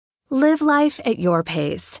Live life at your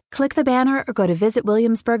pace. Click the banner or go to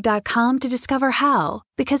visitwilliamsburg.com to discover how.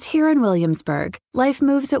 Because here in Williamsburg, life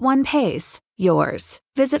moves at one pace, yours.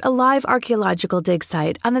 Visit a live archaeological dig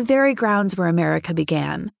site on the very grounds where America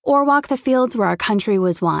began, or walk the fields where our country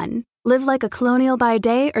was won. Live like a colonial by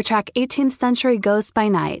day or track 18th century ghosts by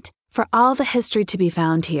night. For all the history to be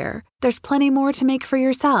found here, there's plenty more to make for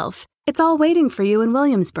yourself. It's all waiting for you in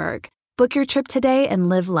Williamsburg. Book your trip today and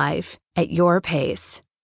live life at your pace.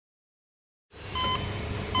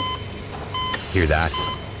 Hear that?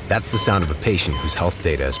 That's the sound of a patient whose health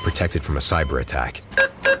data is protected from a cyber attack.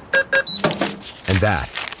 And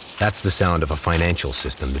that's the sound of a financial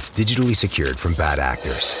system that's digitally secured from bad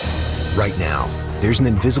actors. Right now, there's an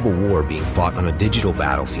invisible war being fought on a digital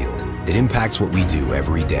battlefield that impacts what we do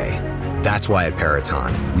every day. That's why at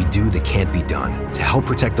Peraton, we do the can't be done to help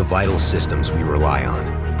protect the vital systems we rely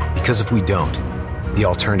on. Because if we don't, the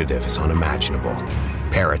alternative is unimaginable.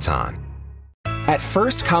 Peraton. At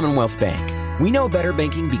First Commonwealth Bank, we know better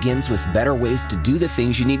banking begins with better ways to do the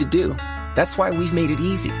things you need to do. That's why we've made it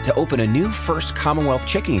easy to open a new First Commonwealth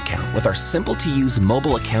checking account with our simple-to-use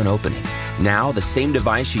mobile account opening. Now, the same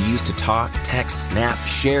device you use to talk, text, snap,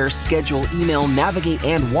 share, schedule, email, navigate,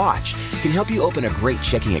 and watch can help you open a great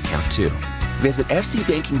checking account, too. Visit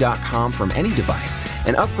fcbanking.com from any device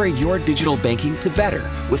and upgrade your digital banking to better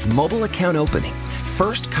with mobile account opening.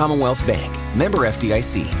 First Commonwealth Bank. Member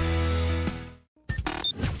FDIC.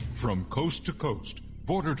 From coast to coast,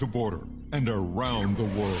 border to border, and around the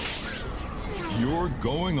world, you're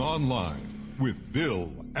going online with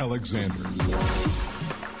Bill Alexander.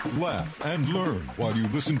 Laugh and learn while you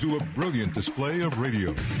listen to a brilliant display of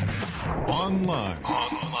radio. Online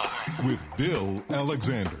with Bill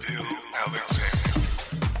Alexander.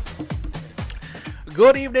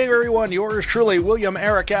 Good evening, everyone. Yours truly, William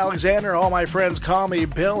Eric Alexander. All my friends call me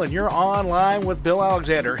Bill, and you're online with Bill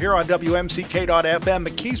Alexander here on WMCK.FM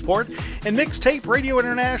McKeesport and Mixtape Radio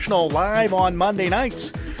International live on Monday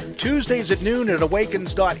nights. Tuesdays at noon at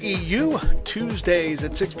awakens.eu. Tuesdays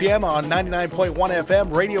at 6 p.m. on 99.1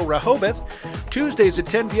 FM Radio Rehoboth. Tuesdays at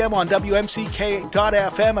 10 p.m. on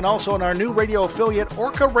WMCK.FM and also on our new radio affiliate,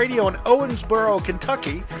 Orca Radio in Owensboro,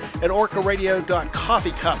 Kentucky at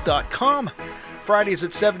orcaradio.coffeecup.com. Fridays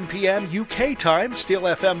at 7 p.m. UK time,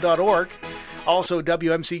 steelfm.org. Also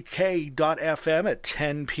WMCK.FM at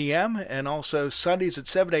 10 p.m. and also Sundays at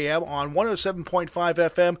 7 a.m. on 107.5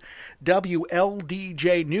 FM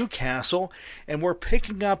WLDJ Newcastle. And we're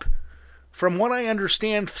picking up, from what I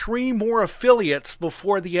understand, 3 more affiliates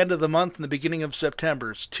before the end of the month and the beginning of September.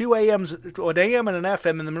 It's 2 AMs, an AM and an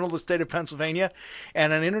FM in the middle of the state of Pennsylvania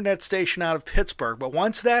and an internet station out of Pittsburgh. But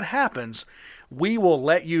once that happens, we will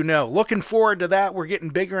let you know. Looking forward to that. We're getting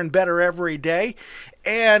bigger and better every day.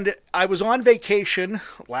 And I was on vacation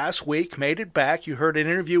last week, made it back. You heard an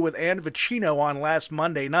interview with Ann Vicino on last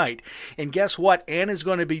Monday night. And guess what? Ann is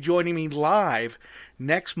going to be joining me live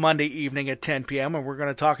next Monday evening at 10 p.m. And we're going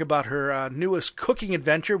to talk about her newest cooking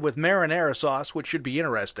adventure with marinara sauce, which should be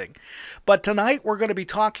interesting. But tonight we're going to be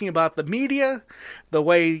talking about the media, the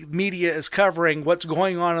way media is covering what's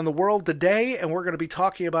going on in the world today. And we're going to be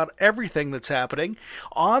talking about everything that's happening.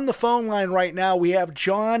 On the phone line right now, we have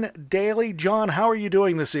John Daly. John, how are you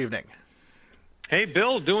doing this evening? Hey,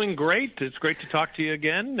 Bill, doing great. It's great to talk to you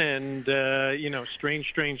again, and,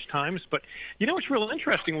 strange times. But, what's real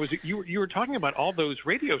interesting was that you were talking about all those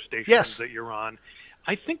radio stations that you're on.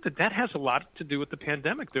 I think that has a lot to do with the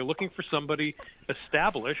pandemic. They're looking for somebody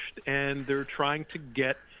established, and they're trying to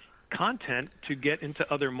get content to get into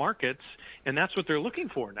other markets, and that's what they're looking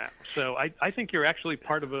for now. So I think you're actually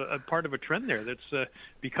part of a trend there that's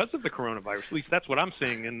because of the coronavirus. At least that's what I'm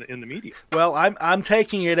seeing in the media. Well, I'm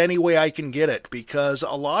taking it any way I can get it, because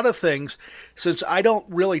a lot of things, since I don't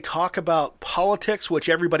really talk about politics, which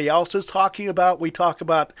everybody else is talking about, we're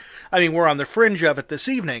on the fringe of it this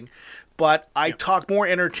evening, but I talk more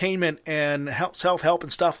entertainment and self-help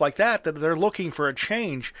and stuff like that they're looking for a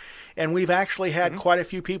change. And we've actually had quite a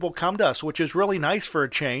few people come to us, which is really nice for a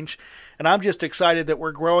change. And I'm just excited that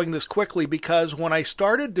we're growing this quickly, because when I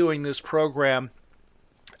started doing this program,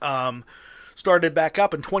 started back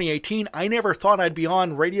up in 2018, I never thought I'd be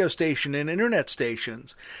on radio station and internet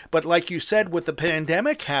stations. But like you said, with the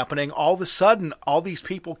pandemic happening, all of a sudden, all these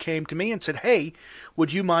people came to me and said, hey,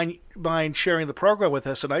 would you mind sharing the program with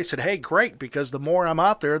us? And I said, hey, great, because the more I'm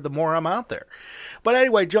out there, the more I'm out there. But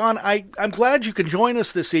anyway, John, I'm glad you can join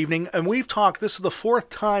us this evening. And we've talked, this is the 4th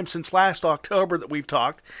time since last October that we've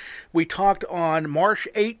talked. We talked on March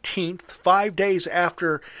 18th, 5 days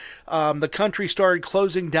after the country started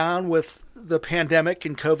closing down with the pandemic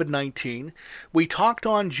and COVID-19. We talked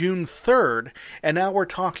on June 3rd, and now we're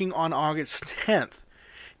talking on August 10th.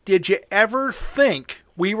 did you ever think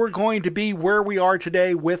we were going to be where we are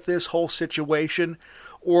today with this whole situation,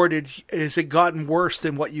 or has it gotten worse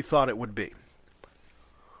than what you thought it would be?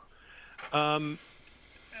 I'm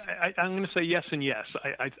going to say yes and yes.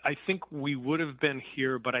 I think we would have been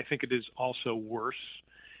here, but I think it is also worse.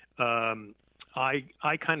 I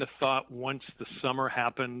kind of thought once the summer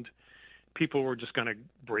happened, people were just going to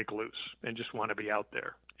break loose and just want to be out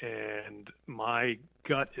there. And my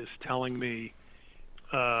gut is telling me,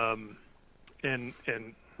 and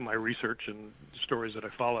my research and stories that I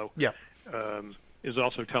follow, is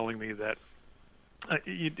also telling me that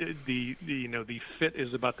the fit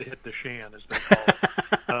is about to hit the shan, as they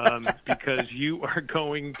call it, because you are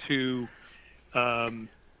going to,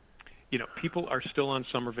 people are still on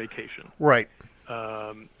summer vacation. Right.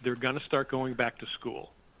 They're going to start going back to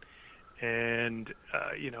school. And,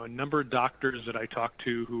 a number of doctors that I talk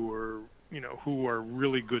to who are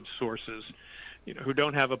really good sources, who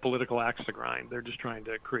don't have a political axe to grind. They're just trying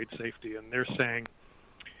to create safety. And they're saying,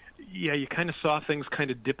 yeah, you kind of saw things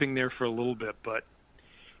kind of dipping there for a little bit, but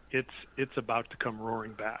it's about to come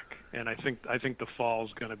roaring back. And I think the fall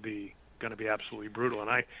is going to be absolutely brutal. And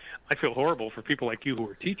I feel horrible for people like you who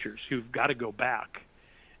are teachers who've got to go back.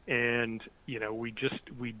 And,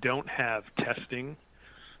 we don't have testing.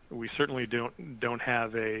 We certainly don't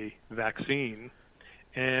have a vaccine.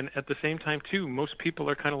 And at the same time, too, most people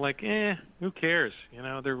are kind of like, who cares?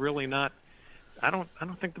 They're really not. I don't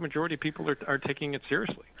think the majority of people are taking it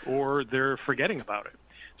seriously, or they're forgetting about it.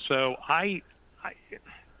 So I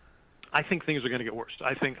think things are going to get worse.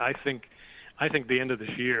 I think the end of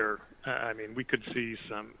this year, we could see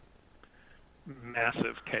some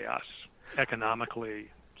massive chaos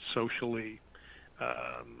economically, socially.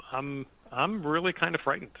 I'm really kind of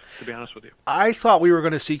frightened, to be honest with you. I thought we were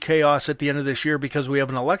going to see chaos at the end of this year because we have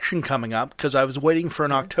an election coming up, because I was waiting for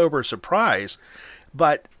an October surprise.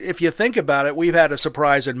 But if you think about it, we've had a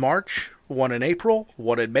surprise in March, one in April,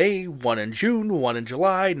 one in May, one in June, one in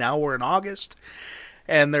July. Now we're in August.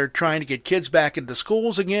 And they're trying to get kids back into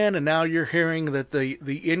schools again. And now you're hearing that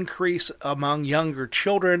the increase among younger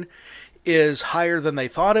children is higher than they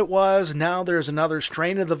thought it was. Now there's another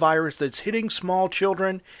strain of the virus that's hitting small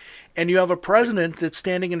children. And you have a president that's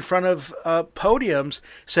standing in front of podiums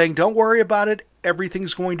saying, don't worry about it,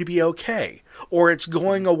 everything's going to be okay. Or it's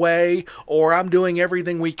going away, or I'm doing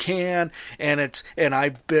everything we can, and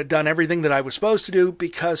I've done everything that I was supposed to do,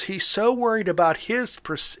 because he's so worried about his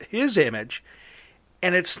image,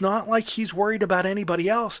 and it's not like he's worried about anybody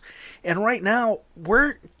else. And right now,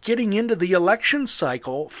 we're getting into the election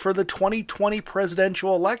cycle for the 2020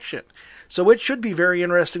 presidential election. So it should be very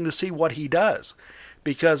interesting to see what he does.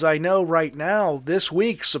 Because I know right now, this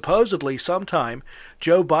week, supposedly sometime,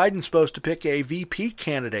 Joe Biden's supposed to pick a VP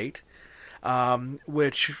candidate,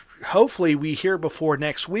 which hopefully we hear before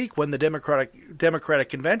next week when the Democratic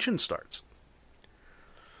convention starts.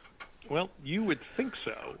 Well, you would think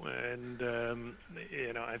so, and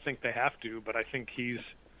I think they have to, but I think he's,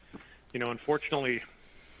 unfortunately,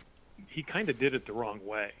 he kind of did it the wrong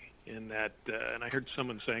way. In that, and I heard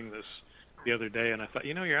someone saying this the other day, and I thought,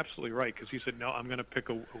 you're absolutely right, because he said, no, I'm going to pick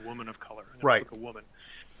a woman of color. I'm going to pick a woman.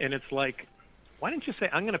 And it's like, why didn't you say,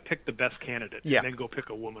 I'm going to pick the best candidate and then go pick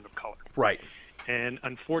a woman of color? Right. And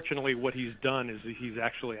unfortunately, what he's done is he's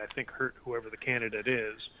actually, I think, hurt whoever the candidate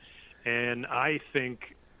is. And I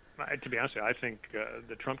think, to be honest with you, I think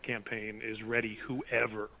the Trump campaign is ready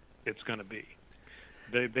whoever it's going to be.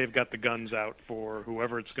 They've got the guns out for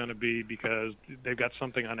whoever it's going to be, because they've got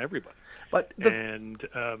something on everybody. But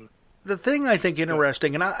the thing I think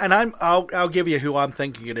interesting, and I'll give you who I'm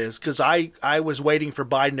thinking it is, because I was waiting for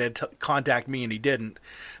Biden to contact me and he didn't.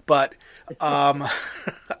 But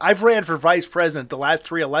I've ran for vice president the last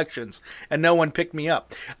 3 elections and no one picked me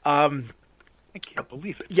up. I can't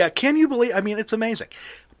believe it. Yeah, can you believe? I mean, it's amazing.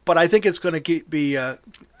 But I think it's going to be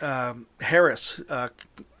Harris.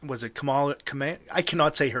 Was it Kamala? I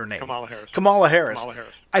cannot say her name. Kamala Harris.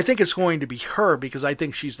 I think it's going to be her, because I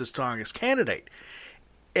think she's the strongest candidate.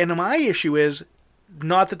 And my issue is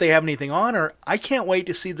not that they have anything on her. I can't wait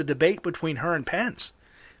to see the debate between her and Pence.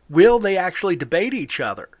 Will they actually debate each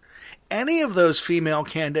other? Any of those female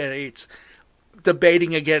candidates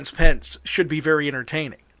debating against Pence should be very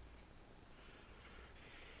entertaining.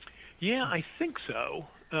 Yeah, I think so.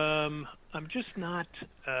 I'm just not.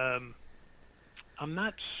 I'm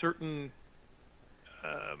not certain.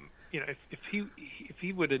 If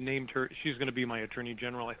he would have named her, she's going to be my attorney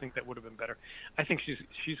general, I think that would have been better. I think she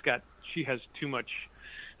has too much.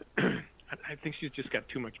 I think she's just got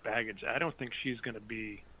too much baggage. I don't think she's going to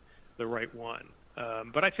be the right one.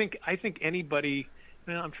 But I think anybody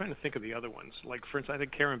Well, I'm trying to think of the other ones. Like, for instance, I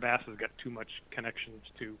think Karen Bass has got too much connections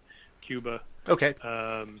to Cuba. Okay.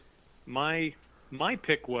 My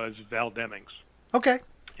pick was Val Demings. Okay.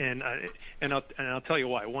 And I'll tell you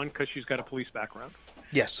why. One, because she's got a police background.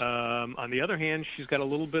 Yes. On the other hand, she's got a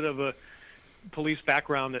little bit of a police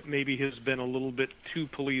background that maybe has been a little bit too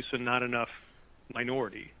police and not enough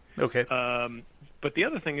minority. Okay. But the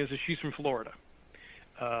other thing is she's from Florida.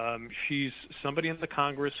 She's somebody in the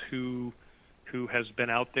Congress who has been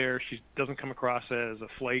out there. She doesn't come across as a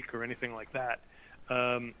flake or anything like that.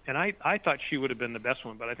 And I thought she would have been the best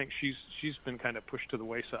one, but I think she's been kind of pushed to the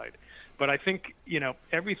wayside. But I think,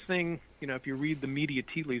 everything, if you read the media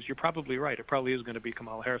tea leaves, you're probably right. It probably is going to be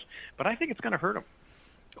Kamala Harris. But I think it's going to hurt him.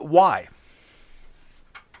 Why?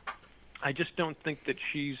 I just don't think that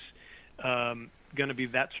she's going to be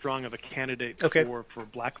that strong of a candidate for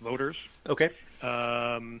black voters. Okay.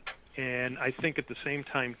 And I think at the same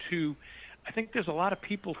time, too, I think there's a lot of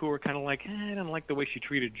people who are kind of like, I don't like the way she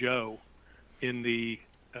treated Joe in the,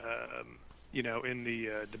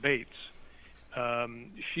 debates.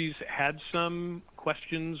 She's had some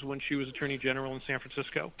questions when she was Attorney General in San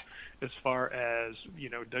Francisco as far as,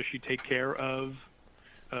 does she take care of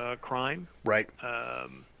crime? Right.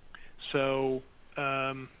 I'm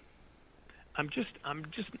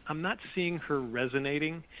not seeing her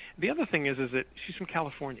resonating. The other thing is that she's from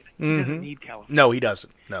California. He doesn't need California. No, he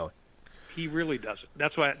doesn't. No, he really doesn't.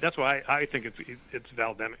 That's why I think it's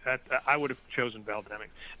Val Demings. I would have chosen Val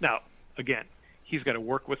Demings. Now, again, he's got to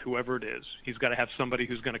work with whoever it is. He's got to have somebody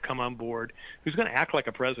who's going to come on board, who's going to act like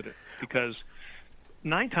a president. Because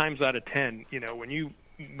 9 times out of 10,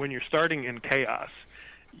 when you're starting in chaos,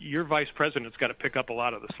 your vice president's got to pick up a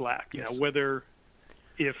lot of the slack. Yes. Whether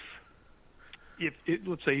if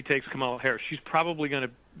let's say he takes Kamala Harris, she's probably going to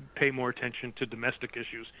pay more attention to domestic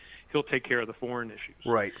issues. He'll take care of the foreign issues.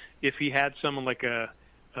 Right. If he had someone like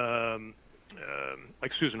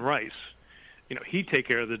like Susan Rice, he'd take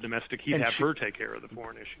care of the domestic. He'd have her take care of the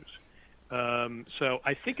foreign issues. So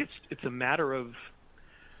I think it's a matter of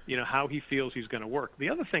how he feels he's going to work. The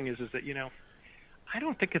other thing is that I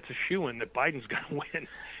don't think it's a shoo-in that Biden's going to win.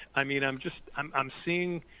 I mean, I'm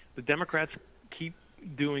seeing the Democrats keep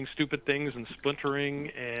doing stupid things and splintering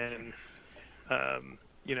and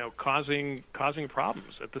causing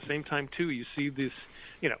problems. At the same time, too, you see this,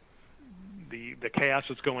 the chaos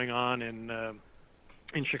that's going on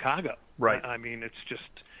in Chicago. Right. I mean, it's just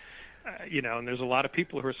and there's a lot of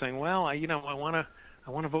people who are saying, well, I want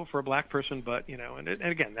to vote for a black person, but and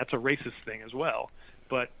again, that's a racist thing as well.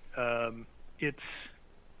 But it's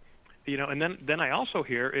and then I also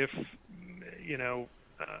hear if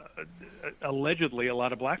allegedly a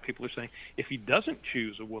lot of black people are saying if he doesn't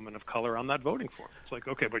choose a woman of color, I'm not voting for him. It's like,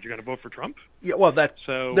 okay, but you're going to vote for Trump? Yeah, well,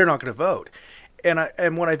 they're not going to vote.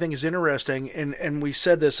 And what I think is interesting, and we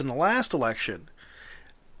said this in the last election,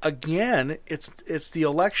 again, it's the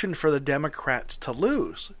election for the Democrats to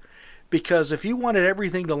lose, because if you wanted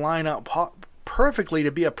everything to line up perfectly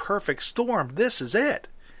to be a perfect storm, this is it.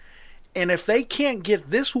 And if they can't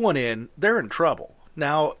get this one in, they're in trouble.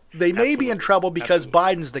 Now, they may be in trouble because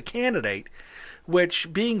Biden's the candidate,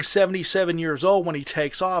 which, being 77 years old when he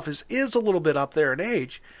takes office, is a little bit up there in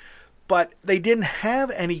age. But they didn't have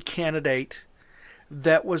any candidate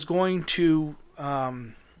that was going to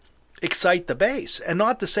excite the base. And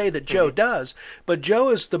not to say that Joe does, but Joe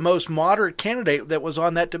is the most moderate candidate that was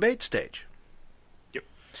on that debate stage. Yep.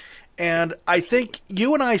 And I think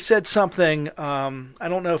you and I said something, I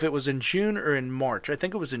don't know if it was in June or in March, I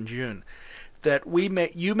think it was in June, that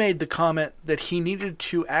you made the comment that he needed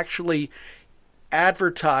to actually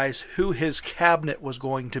advertise who his cabinet was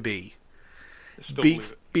going to be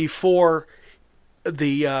before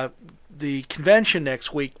the convention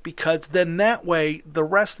next week, because then that way the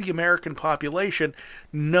rest of the American population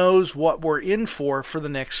knows what we're in for the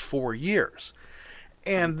next 4 years.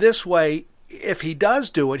 And this way, if he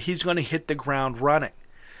does do it, he's going to hit the ground running,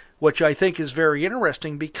 which I think is very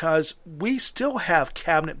interesting, because we still have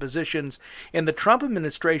cabinet positions in the Trump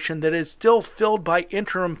administration that is still filled by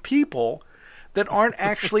interim people that aren't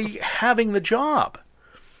actually having the job.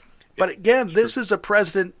 But again, this is a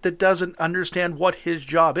president that doesn't understand what his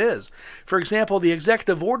job is. For example, the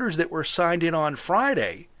executive orders that were signed in on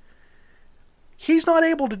Friday, he's not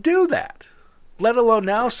able to do that. Let alone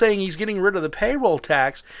now saying he's getting rid of the payroll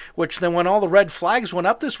tax, which then when all the red flags went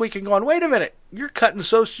up this week and going, wait a minute, you're cutting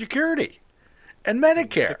Social Security and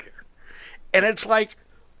Medicare. And it's like,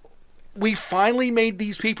 we finally made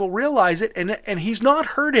these people realize it, and he's not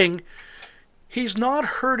hurting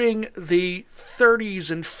the 30s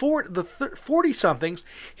and 40-somethings.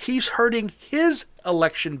 He's hurting his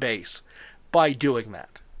election base by doing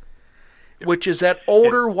that. which is that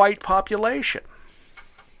older white population.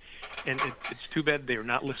 And it's too bad they're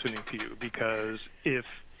not listening to you, because if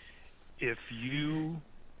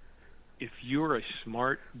you're a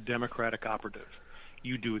smart Democratic operative,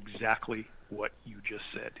 you do exactly what you just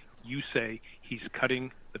said. You say he's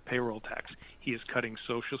cutting the payroll tax, he is cutting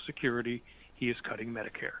Social Security, he is cutting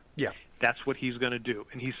Medicare. Yeah. That's what he's going to do.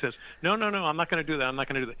 And he says, no, I'm not going to do that. I'm not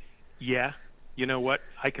going to do that. Yeah, you know what?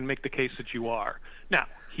 I can make the case that you are. Now,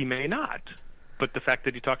 he may not, but the fact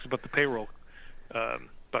that he talks about the payroll,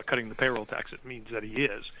 about cutting the payroll tax, it means that he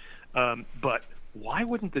is. But why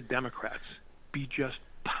wouldn't the Democrats be just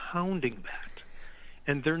pounding that?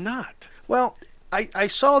 And they're not. Well, I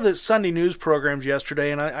saw the Sunday news programs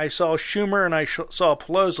yesterday, and I saw Schumer and I saw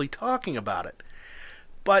Pelosi talking about it.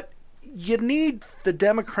 But you need the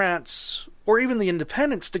Democrats or even the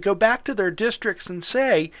independents to go back to their districts and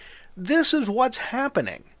say, this is what's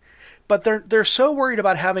happening. But they're so worried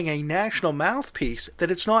about having a national mouthpiece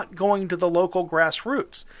that it's not going to the local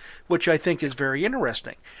grassroots, which I think is very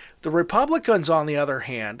interesting. The Republicans, on the other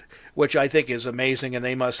hand, which I think is amazing, and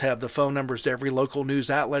they must have the phone numbers to every local news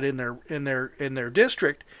outlet in their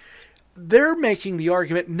district, they're making the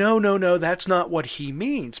argument, no, that's not what he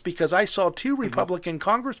means, because I saw two Republican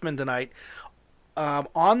congressmen tonight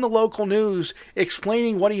on the local news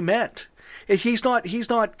explaining what he meant. He's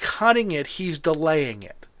not cutting it, he's delaying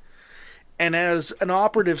it. And as an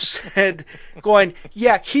operative said, going,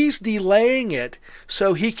 yeah, he's delaying it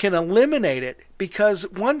so he can eliminate it, because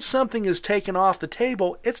once something is taken off the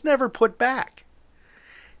table, it's never put back.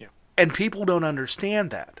 Yeah. And people don't understand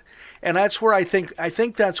that. And that's where I think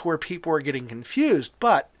that's where people are getting confused.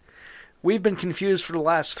 But we've been confused for the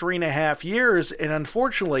last 3.5 years, and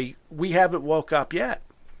unfortunately, we haven't woke up yet.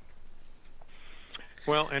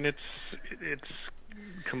 Well, and it's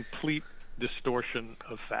complete distortion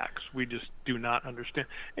of facts. We just do not understand.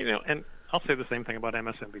 And I'll say the same thing about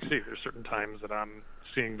MSNBC. There's certain times that I'm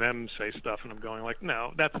seeing them say stuff, and I'm going like,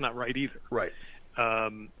 no, that's not right either. Right.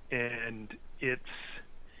 And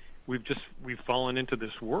we've fallen into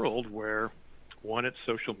this world where, one, it's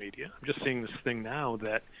social media. I'm just seeing this thing now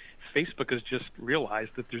that Facebook has just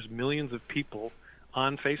realized that there's millions of people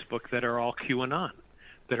on Facebook that are all QAnon,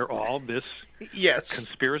 that are all this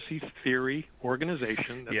conspiracy theory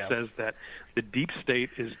organization that says that the deep state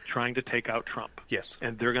is trying to take out Trump. Yes.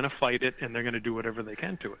 And they're going to fight it, and they're going to do whatever they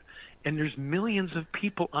can to it. And there's millions of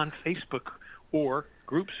people on Facebook or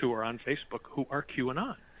groups who are on Facebook who are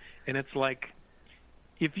QAnon. And it's like,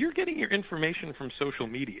 if you're getting your information from social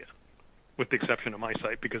media, with the exception of my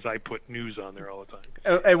site, because I put news on there all the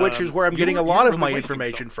time. And which is where I'm getting a lot of my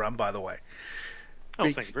information from, by the way. Oh,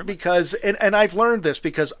 thank you very much. Because, and I've learned this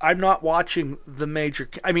because I'm not watching the major.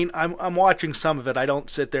 I mean, I'm watching some of it. I don't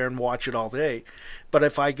sit there and watch it all day, but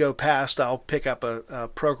if I go past, I'll pick up a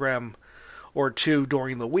program or two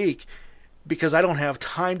during the week, because I don't have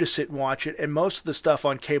time to sit and watch it. And most of the stuff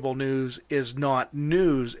on cable news is not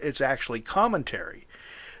news; it's actually commentary.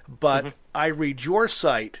 But I read your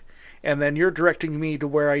site, and then you're directing me to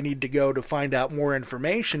where I need to go to find out more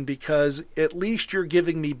information, because at least you're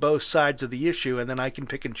giving me both sides of the issue, and then I can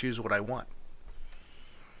pick and choose what I want.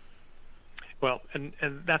 Well, and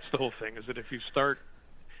that's the whole thing, is that if you start,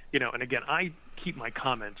 and again, I keep my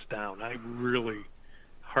comments down. I really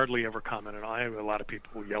hardly ever comment, and I have a lot of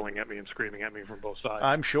people yelling at me and screaming at me from both sides.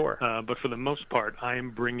 I'm sure. But for the most part, I am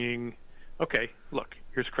bringing, okay, look,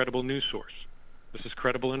 here's a credible news source. This is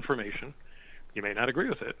credible information. You may not agree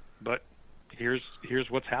with it, but here's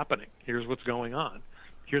what's happening. Here's what's going on.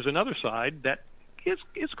 Here's another side that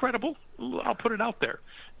is credible. I'll put it out there.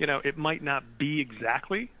 It might not be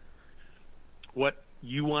exactly what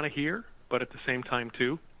you want to hear, but at the same time,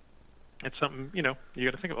 too, it's something, you got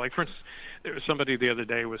to think of. Like, for instance, there was somebody the other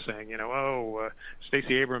day was saying,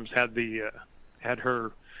 Stacey Abrams had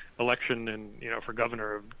her election and for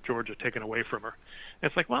governor of Georgia taken away from her. And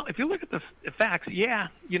it's like, well, if you look at the facts,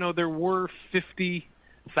 there were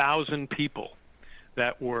 50,000 people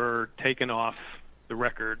that were taken off the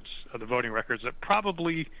records, of the voting records, that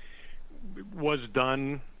probably was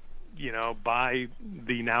done, by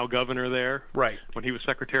the now governor there, right, when he was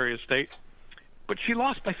Secretary of State. But she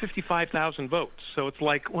lost by 55,000 votes. So it's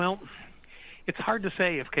like, well, it's hard to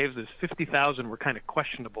say if those 50,000 were kind of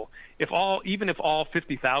questionable. Even if all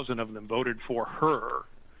 50,000 of them voted for her,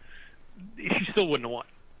 she still wouldn't have won.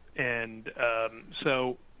 And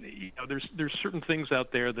so there's certain things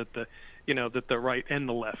out there that the right and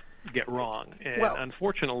the left get wrong, and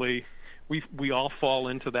unfortunately, we all fall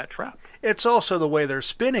into that trap. It's also the way they're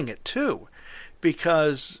spinning it too,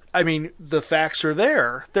 because the facts are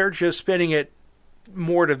there. They're just spinning it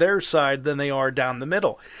more to their side than they are down the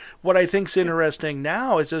middle. What I think's interesting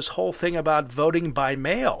now is this whole thing about voting by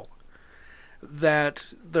mail, that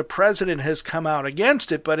the president has come out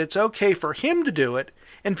against it, but it's okay for him to do it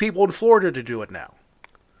and people in Florida to do it now.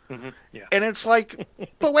 Mm-hmm. Yeah. And it's like,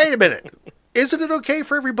 but wait a minute. Isn't it okay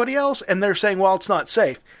for everybody else? And they're saying, well, it's not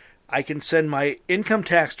safe. I can send my income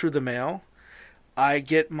tax through the mail. I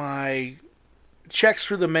get my checks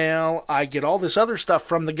through the mail. I get all this other stuff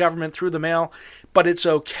from the government through the mail, but it's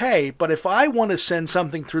okay. But if I want to send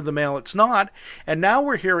something through the mail, it's not. And now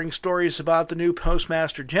we're hearing stories about the new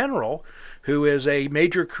Postmaster General, who is a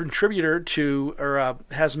major contributor to, or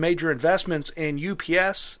has major investments in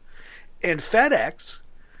UPS and FedEx,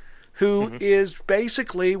 who is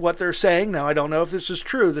basically what they're saying. Now, I don't know if this is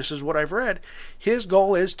true. This is what I've read. His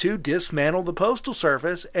goal is to dismantle the Postal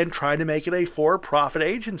Service and try to make it a for-profit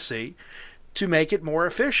agency to make it more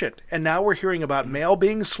efficient. And now we're hearing about mail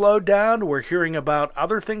being slowed down. We're hearing about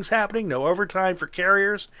other things happening, no overtime for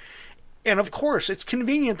carriers. And, of course, it's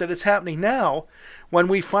convenient that it's happening now when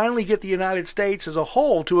we finally get the United States as a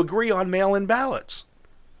whole to agree on mail-in ballots.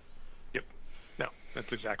 Yep. No,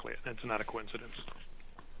 that's exactly it. That's not a coincidence.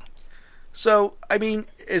 So, I mean,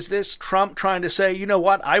 is this Trump trying to say, you know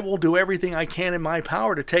what, I will do everything I can in my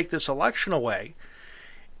power to take this election away,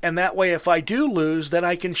 and that way if I do lose, then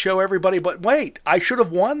I can show everybody, but wait, I should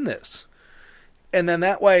have won this. And then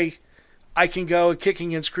that way I can go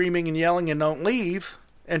kicking and screaming and yelling and don't leave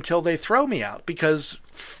until they throw me out. Because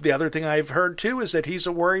the other thing I've heard, too, is that he's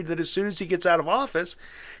worried that as soon as he gets out of office,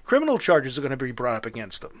 criminal charges are going to be brought up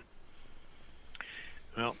against him.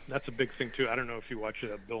 Well, that's a big thing, too. I don't know if you watch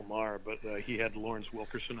Bill Maher, but he had Lawrence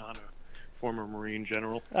Wilkerson on, a former Marine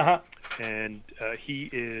general. And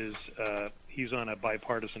he's on a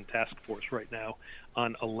bipartisan task force right now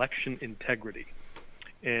on election integrity.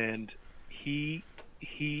 And he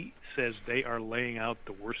says they are laying out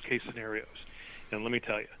the worst-case scenarios. And let me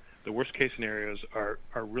tell you, the worst-case scenarios are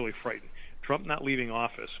really frightening. Trump not leaving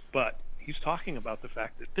office, but he's talking about the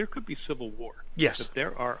fact that there could be civil war. Yes. That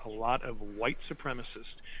there are a lot of white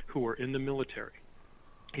supremacists who are in the military.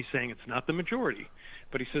 He's saying it's not the majority,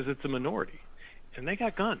 but he says it's a minority. And they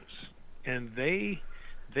got guns. And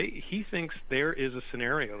he thinks there is a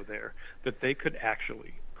scenario there that they could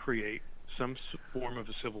actually create some form of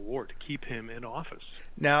a civil war to keep him in office.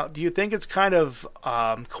 Now, do you think it's kind of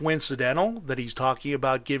coincidental that he's talking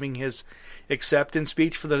about giving his acceptance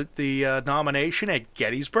speech for the nomination at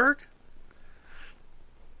Gettysburg?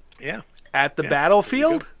 Yeah. At the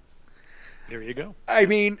battlefield? There you go. I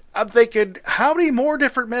mean, I'm thinking, how many more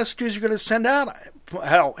different messages are you going to send out?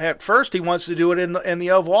 Hell, at first he wants to do it in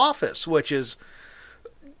the Oval Office, which is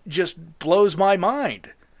just blows my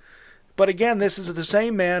mind. But again, this is the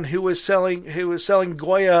same man who was selling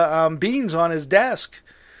Goya beans on his desk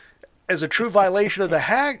as a true violation of the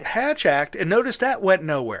Hatch Act, and notice that went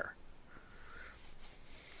nowhere.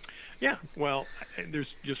 Yeah, well,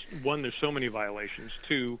 there's just one, there's so many violations.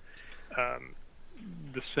 Two,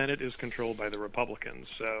 the Senate is controlled by the Republicans,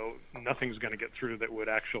 so nothing's going to get through that would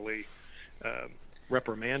actually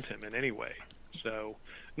reprimand him in any way. So,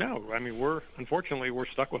 no, I mean, unfortunately we're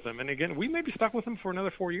stuck with him, and again, we may be stuck with him for another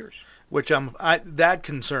 4 years. Which that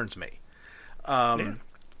concerns me. Yeah.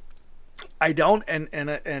 I don't,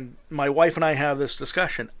 and my wife and I have this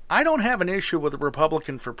discussion. I don't have an issue with a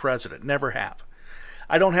Republican for president. Never have.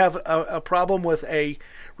 I don't have a problem with a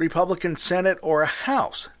Republican Senate or a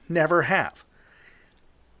House. Never have.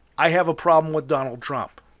 I have a problem with Donald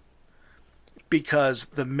Trump because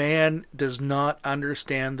the man does not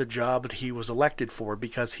understand the job that he was elected for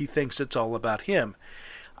because he thinks it's all about him.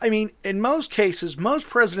 I mean, in most cases, most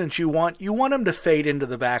presidents you want them to fade into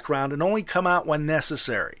the background and only come out when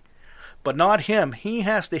necessary. But not him. He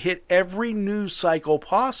has to hit every news cycle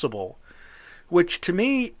possible, which to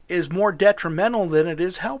me is more detrimental than it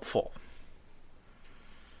is helpful.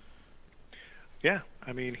 Yeah,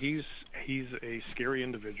 I mean, he's a scary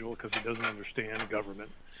individual because he doesn't understand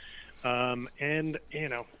government. And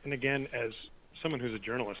again, as someone who's a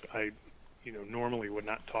journalist, I normally would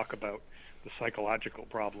not talk about the psychological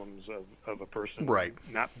problems of a person, right?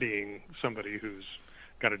 Not being somebody who's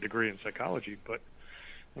got a degree in psychology, but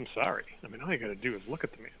I'm sorry. I mean, all you got to do is look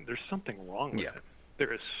at the man. There's something wrong with him.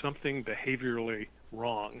 There is something behaviorally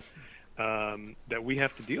wrong that we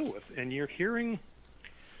have to deal with. And you're hearing,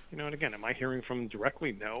 and again, am I hearing from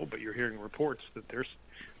directly? No, but you're hearing reports that there's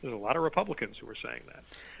a lot of Republicans who are saying that.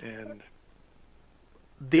 And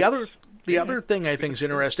the other thing I think is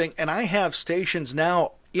interesting, and I have stations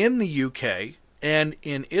now in the UK and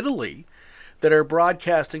in Italy that are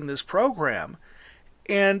broadcasting this program,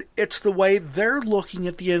 and it's the way they're looking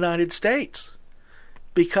at the United States.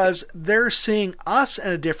 because they're seeing us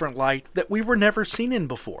in a different light that we were never seen in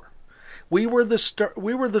before. We were the strong,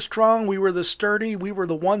 we were the sturdy, we were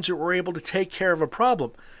the ones that were able to take care of a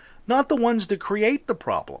problem, not the ones to create the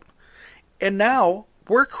problem. And now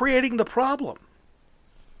we're creating the problem.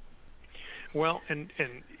 Well, and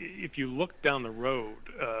if you look down the road,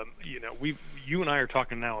 you and I are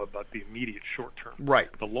talking now about the immediate short term.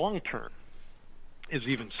 Right. The long term is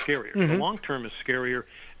even scarier. Mm-hmm. The long term is scarier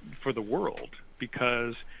for the world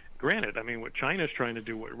because, granted, I mean, what China's trying to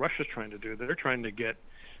do, what Russia's trying to do, they're trying to get,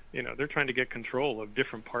 control of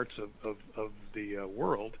different parts of the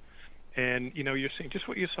world. And you're seeing just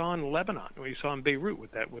what you saw in Lebanon, what you saw in Beirut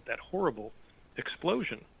with that horrible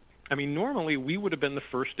explosion. I mean, normally we would have been the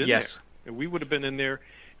first in there. And we would have been in there,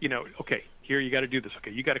 okay, here you got to do this.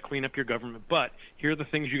 Okay, you got to clean up your government, but here are the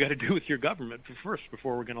things you got to do with your government first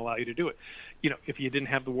before we're going to allow you to do it. If you didn't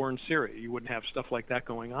have the war in Syria, you wouldn't have stuff like that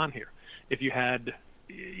going on here. If you had,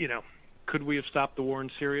 could we have stopped the war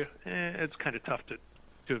in Syria? It's kind of tough to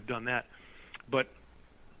have done that. But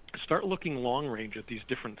start looking long range at these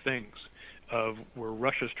different things of where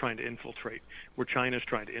Russia's trying to infiltrate, where China's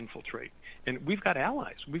trying to infiltrate. And we've got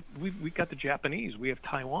allies. We've got the Japanese. We have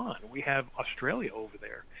Taiwan. We have Australia over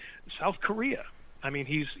there. South Korea. I mean,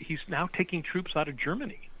 he's now taking troops out of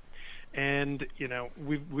Germany. And,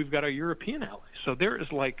 we've got our European allies. So there's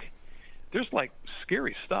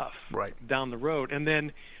scary stuff down the road. And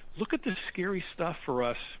then look at the scary stuff for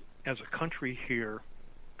us as a country here,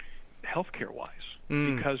 healthcare-wise,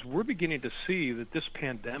 because we're beginning to see that this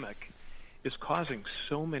pandemic is causing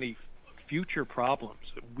so many future problems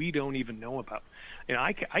that we don't even know about.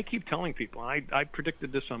 I keep telling people, I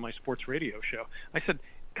predicted this on my sports radio show. I said,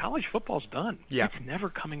 college football's done. Yeah. It's never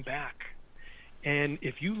coming back. And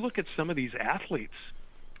if you look at some of these athletes,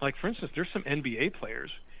 like, for instance, there's some NBA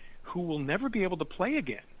players who will never be able to play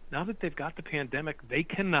again. Now that they've got the pandemic, they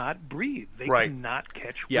cannot breathe. They cannot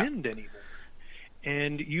catch wind anymore.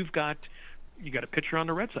 And you got a pitcher on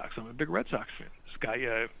the Red Sox. I'm a big Red Sox fan. This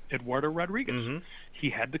guy, Eduardo Rodriguez, mm-hmm. he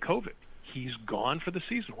had the COVID. He's gone for the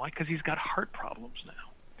season. Why? Because he's got heart problems now.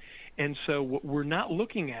 And so what we're not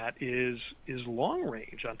looking at is long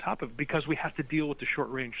range on top of, because we have to deal with the short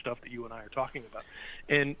range stuff that you and I are talking about.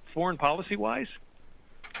 And foreign policy wise,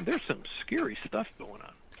 there's some scary stuff going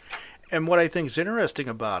on. And what I think is interesting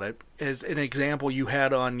about it is an example you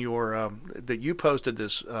had on your that you posted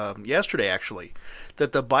this yesterday, actually,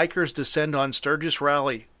 that the bikers descend on Sturgis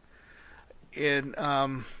Rally in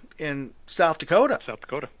South Dakota. South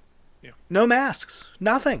Dakota, yeah. No masks,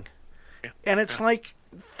 nothing, and it's like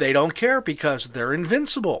they don't care because they're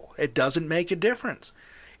invincible. It doesn't make a difference.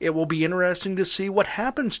 It will be interesting to see what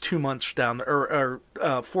happens 2 months down, or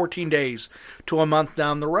 14 days to a month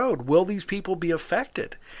down the road. Will these people be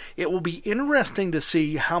affected? It will be interesting to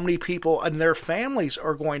see how many people and their families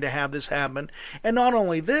are going to have this happen. And not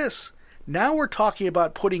only this, now we're talking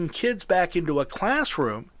about putting kids back into a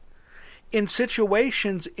classroom in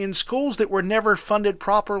situations in schools that were never funded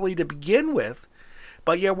properly to begin with.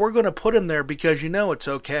 But yeah, we're going to put them there because it's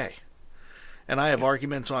okay. And I have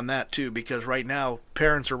arguments on that too, because right now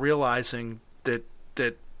parents are realizing that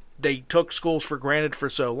they took schools for granted for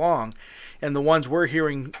so long, and the ones we're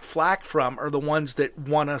hearing flack from are the ones that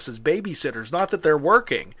want us as babysitters. Not that they're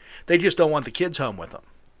working, they just don't want the kids home with them.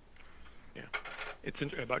 Yeah, it's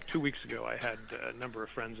about 2 weeks ago. I had a number of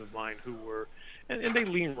friends of mine who were, and they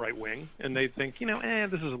lean right wing, and they think, this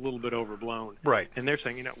is a little bit overblown. Right. And they're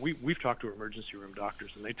saying, we've talked to emergency room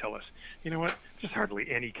doctors, and they tell us, there's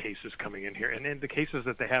hardly any cases coming in here. And in the cases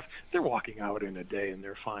that they have, they're walking out in a day and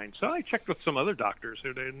they're fine. So I checked with some other doctors,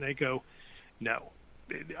 and they go, no.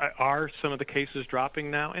 Are some of the cases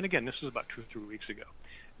dropping now? And again, this is about 2 or 3 weeks ago.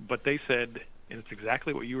 But they said, and it's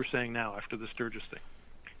exactly what you were saying now after the Sturgis thing,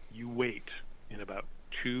 you wait in about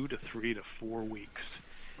 2 to 3 to 4 weeks,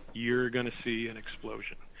 you're going to see an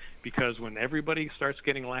explosion. Because when everybody starts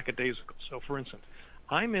getting lackadaisical, so for instance,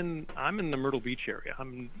 I'm in the Myrtle Beach area.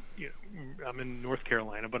 I'm in North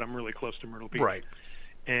Carolina, but I'm really close to Myrtle Beach. Right.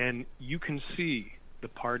 And you can see the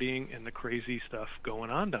partying and the crazy stuff going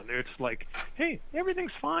on down there. It's like, hey,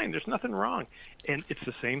 everything's fine. There's nothing wrong. And it's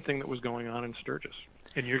the same thing that was going on in Sturgis.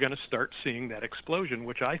 And you're going to start seeing that explosion,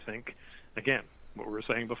 which I think, again, what we were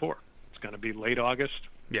saying before, it's going to be late August,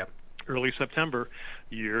 early September.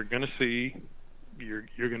 You're going to see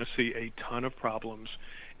a ton of problems,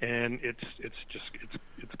 and it's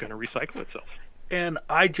going to recycle itself. And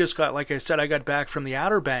I just got, like I said, I got back from the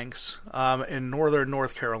Outer Banks in northern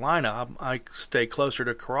North Carolina. I stay closer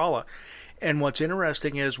to Corolla. And what's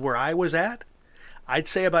interesting is where I was at, I'd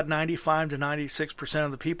say about 95 to 96%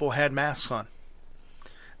 of the people had masks on.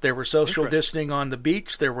 There were social distancing on the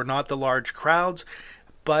beach. There were not the large crowds.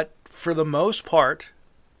 But for the most part,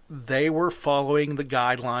 they were following the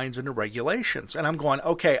guidelines and the regulations. And I'm going,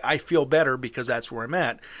 okay, I feel better because that's where I'm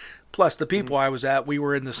at. Plus, the people I was at, we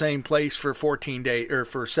were in the same place for 14 days or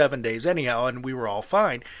for 7 days anyhow, and we were all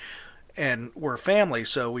fine. And we're family,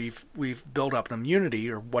 so we've built up an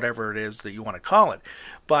immunity or whatever it is that you want to call it.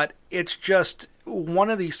 But it's just one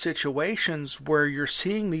of these situations where you're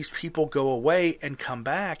seeing these people go away and come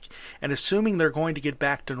back and assuming they're going to get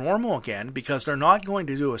back to normal again because they're not going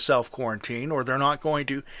to do a self-quarantine or they're not going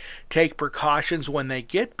to take precautions when they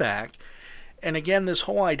get back. And again, this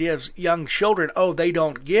whole idea of young children, oh, they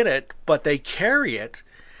don't get it, but they carry it.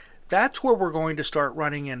 That's where we're going to start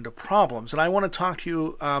running into problems. And I want to talk to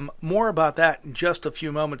you more about that in just a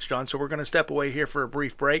few moments, John. So we're going to step away here for a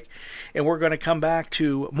brief break, and we're going to come back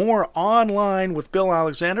to more Online with Bill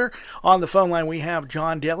Alexander. On the phone line, we have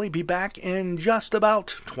John Daly. Be back in just about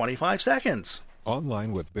 25 seconds.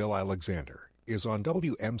 Online with Bill Alexander is on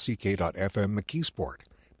WMCK.FM McKeesport,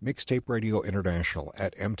 Mixtape Radio International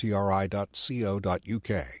at mtri.co.uk,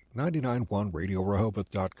 99.1 Radio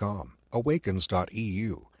Rehoboth.com,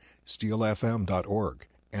 awakens.eu, steelfm.org,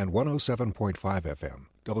 and 107.5 FM,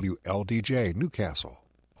 WLDJ Newcastle.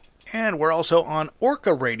 And we're also on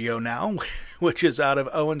Orca Radio now, which is out of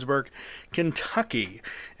Owensburg, Kentucky.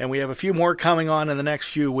 And we have a few more coming on in the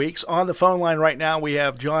next few weeks. On the phone line right now, we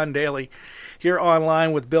have John Daly here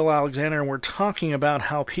online with Bill Alexander, and we're talking about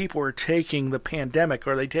how people are taking the pandemic.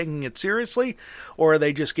 Are they taking it seriously, or are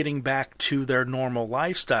they just getting back to their normal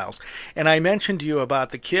lifestyles? And I mentioned to you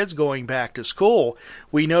about the kids going back to school.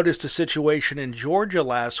 We noticed a situation in Georgia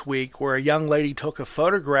last week where a young lady took a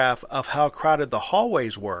photograph of how crowded the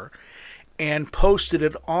hallways were and posted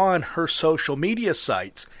it on her social media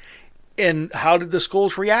sites. And how did the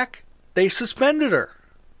schools react? They suspended her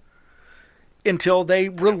until they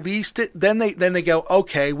released it. Then they go,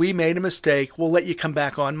 okay, we made a mistake. We'll let you come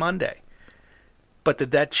back on Monday. But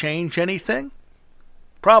did that change anything?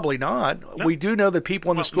 Probably not. No. We do know that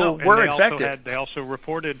people in the school were infected. They also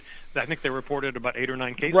reported, I think they reported about 8 or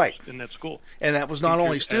 9 cases in that school. And that was not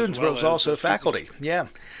only students, but it was also faculty. Yeah.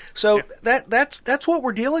 So that's what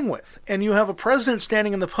we're dealing with. And you have a president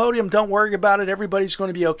standing in the podium, don't worry about it, everybody's going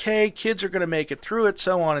to be okay, kids are going to make it through it,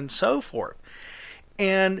 so on and so forth.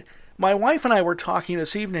 And my wife and I were talking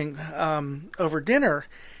this evening over dinner,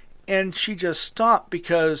 and she just stopped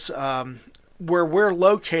because where we're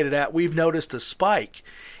located at, we've noticed a spike.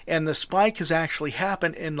 And the spike has actually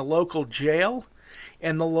happened in the local jail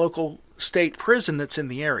and the local state prison that's in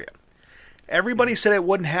the area. Everybody said it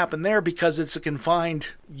wouldn't happen there because it's a confined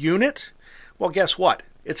unit. Well, guess what?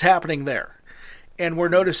 It's happening there. And we're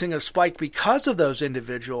noticing a spike because of those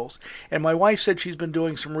individuals. And my wife said she's been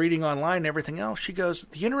doing some reading online and everything else. She goes,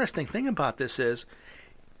 the interesting thing about this is,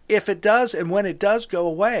 if it does and when it does go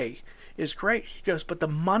away is great. He goes, but the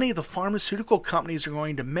money the pharmaceutical companies are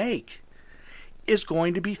going to make is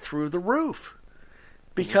going to be through the roof.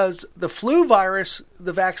 Because the flu virus,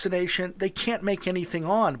 the vaccination, they can't make anything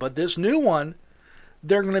on. But this new one,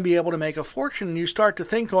 they're going to be able to make a fortune. And you start to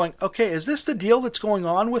think going, okay, is this the deal that's going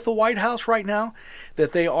on with the White House right now?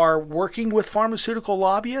 That they are working with pharmaceutical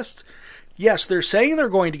lobbyists? Yes, they're saying they're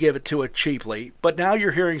going to give it to it cheaply, but now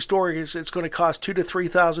you're hearing stories it's going to cost $2,000 to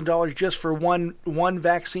 $3,000 just for one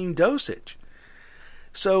vaccine dosage.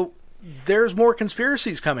 So there's more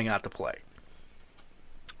conspiracies coming out to play.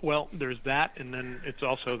 Well, there's that, and then it's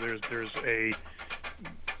also there's a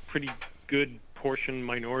pretty good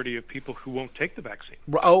minority of people who won't take the vaccine.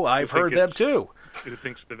 Oh, I've heard them too. Who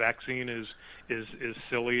thinks the vaccine is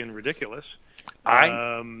silly and ridiculous.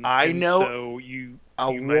 I know so you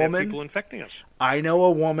might have people infecting us. I know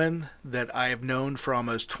a woman that I have known for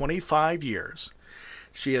almost 25 years.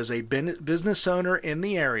 She is a business owner in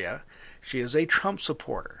the area. She is a Trump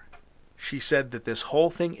supporter. She said that this whole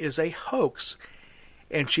thing is a hoax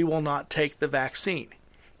and she will not take the vaccine,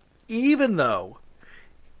 even though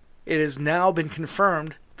it has now been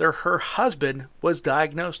confirmed that her husband was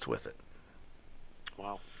diagnosed with it.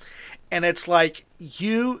 Wow. And it's like,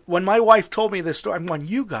 when my wife told me this story, I'm going,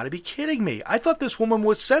 you got to be kidding me. I thought this woman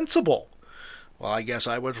was sensible. Well, I guess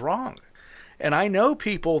I was wrong. And I know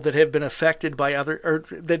people that have been affected by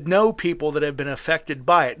that know people that have been affected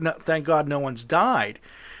by it. No, thank God no one's died.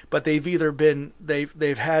 But they've either been,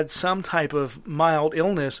 they've had some type of mild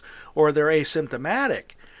illness or they're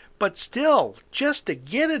asymptomatic. But still, just to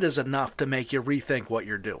get it is enough to make you rethink what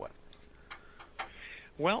you're doing.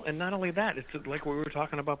 Well, and not only that, it's like what we were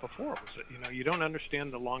talking about before. Was that, you don't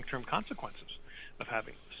understand the long-term consequences of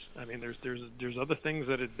having this. I mean, there's other things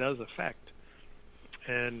that it does affect,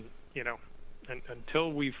 and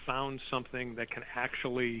until we've found something that can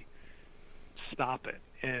actually stop it.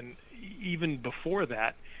 And even before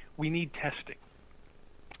that, we need testing.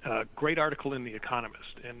 Great article in The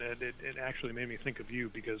Economist, and it actually made me think of you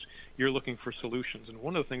because you're looking for solutions. And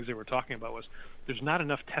one of the things they were talking about was there's not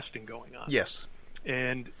enough testing going on. Yes.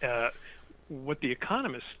 And what The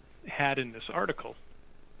Economist had in this article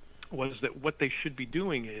was that what they should be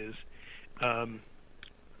doing is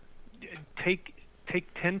take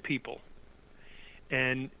 10 people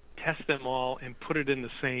and test them all and put it in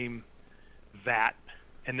the same vat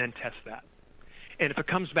and then test that. And if it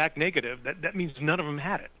comes back negative, that means none of them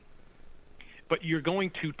had it. But you're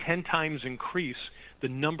going to 10 times increase the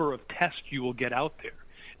number of tests you will get out there.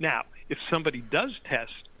 Now, if somebody does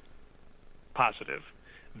test positive,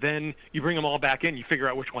 then you bring them all back in, you figure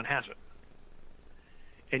out which one has it.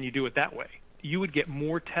 And you do it that way. You would get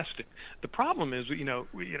more testing. The problem is,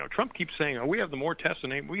 Trump keeps saying, "Oh, we have the more tests,"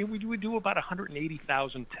 and we do about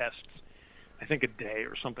 180,000 tests, I think, a day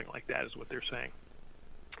or something like that is what they're saying.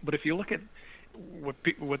 But if you look at what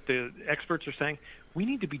the experts are saying, we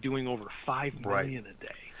need to be doing over 5 million a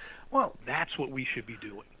day. Well, that's what we should be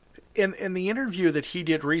doing. In the interview that he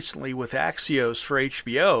did recently with Axios for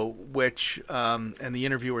HBO, which and the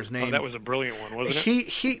interviewer's name, that was a brilliant one, wasn't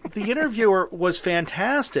it? The interviewer was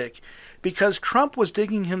fantastic because Trump was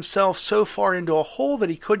digging himself so far into a hole that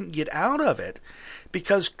he couldn't get out of it.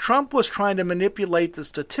 Because Trump was trying to manipulate the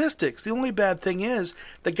statistics. The only bad thing is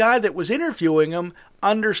the guy that was interviewing him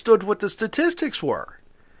understood what the statistics were.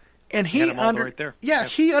 And he right there. Yeah,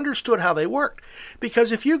 he understood how they worked.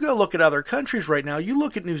 Because if you go look at other countries right now, you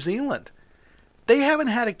look at New Zealand. They haven't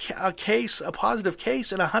had a positive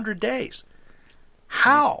case in 100 days.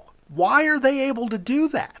 How? Why are they able to do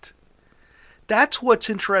that? That's what's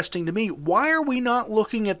interesting to me. Why are we not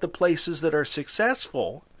looking at the places that are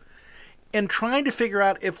successful and trying to figure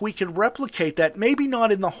out if we can replicate that, maybe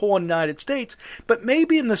not in the whole United States, but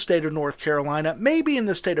maybe in the state of North Carolina, maybe in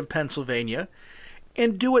the state of Pennsylvania,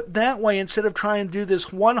 and do it that way instead of trying to do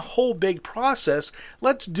this one whole big process.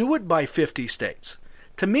 Let's do it by 50 states.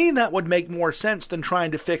 To me, that would make more sense than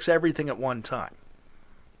trying to fix everything at one time.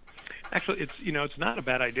 Actually, it's not a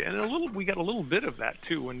bad idea, and we got a little bit of that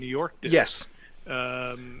too when New York did. Yes.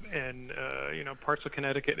 Parts of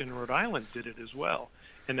Connecticut and Rhode Island did it as well.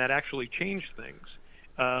 And that actually changed things.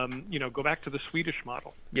 Go back to the Swedish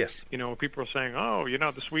model. Yes. People are saying,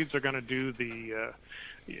 the Swedes are going to do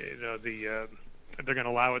they're going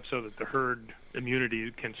to allow it so that the herd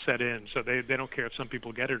immunity can set in, so they don't care if some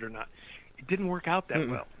people get it or not. It didn't work out that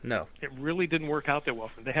well. No. It really didn't work out that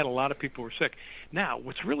well. They had a lot of people who were sick. Now,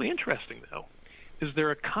 what's really interesting, though, is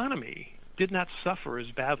their economy did not suffer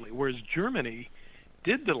as badly, whereas Germany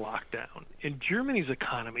did the lockdown. And Germany's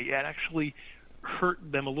economy had actually hurt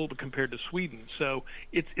them a little bit compared to Sweden. So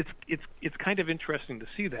it's kind of interesting to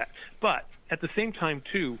see that. But at the same time,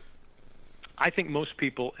 too, I think most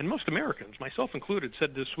people, and most Americans, myself included,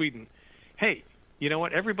 said to Sweden, hey, you know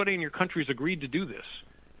what? Everybody in your country's agreed to do this.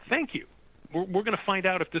 Thank you. We're going to find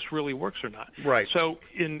out if this really works or not. Right. So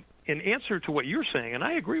in answer to what you're saying, and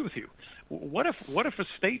I agree with you, what if a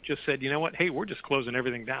state just said, you know what, hey, we're just closing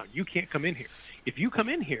everything down. You can't come in here. If you come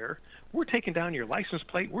in here, we're taking down your license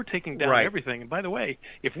plate. We're taking down everything. And by the way,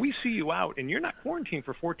 if we see you out and you're not quarantined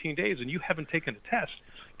for 14 days and you haven't taken a test,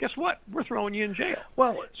 guess what? We're throwing you in jail.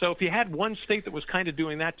 Well, so if you had one state that was kind of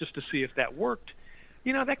doing that just to see if that worked,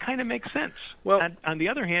 that kind of makes sense. Well, and on the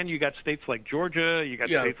other hand, you got states like Georgia, you got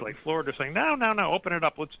states like Florida saying, no, open it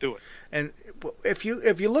up, let's do it. And if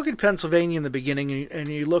you look at Pennsylvania in the beginning and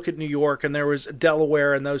you look at New York and there was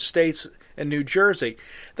Delaware and those states and New Jersey,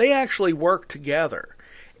 they actually worked together.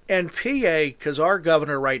 And PA, because our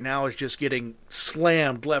governor right now is just getting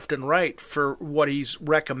slammed left and right for what he's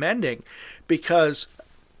recommending, because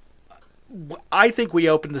I think we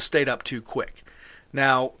opened the state up too quick.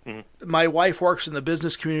 Now, my wife works in the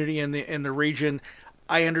business community in the region.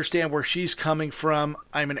 I understand where she's coming from.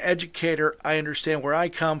 I'm an educator. I understand where I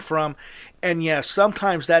come from. And yes,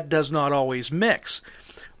 sometimes that does not always mix.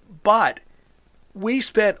 But we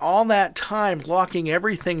spent all that time locking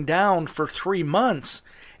everything down for 3 months,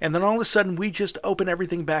 and then all of a sudden we just open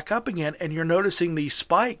everything back up again, and you're noticing these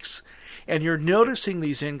spikes, and you're noticing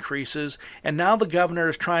these increases, and now the governor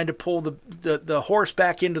is trying to pull the horse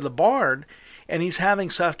back into the barn, and he's having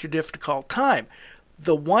such a difficult time.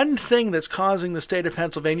 The one thing that's causing the state of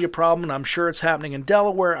Pennsylvania problem, and I'm sure it's happening in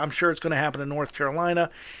Delaware, I'm sure it's going to happen in North Carolina,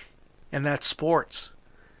 and that's sports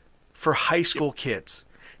for high school kids.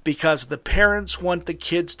 Because the parents want the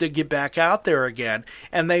kids to get back out there again,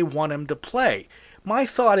 and they want them to play. My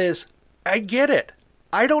thought is, I get it.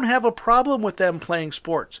 I don't have a problem with them playing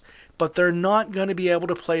sports, but they're not going to be able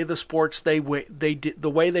to play the sports the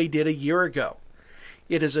way they did a year ago.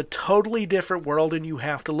 It is a totally different world, and you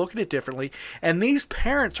have to look at it differently. And these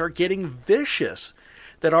parents are getting vicious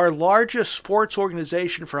that our largest sports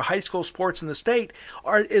organization for high school sports in the state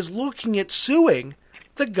is looking at suing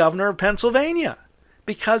the governor of Pennsylvania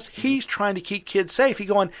because he's trying to keep kids safe. He's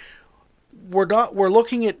going, we're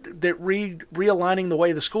looking at that realigning the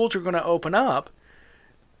way the schools are going to open up.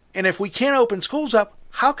 And if we can't open schools up,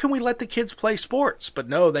 how can we let the kids play sports? But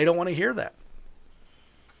no, they don't want to hear that.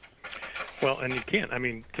 Well, and you can't. I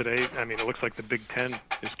mean, today, it looks like the Big Ten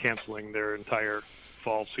is canceling their entire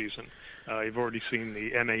fall season. You've already seen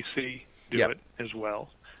the MAC do it as well.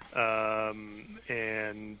 And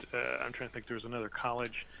I'm trying to think, there was another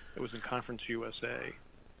college that was in Conference USA.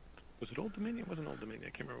 Was it Old Dominion? It wasn't Old Dominion. I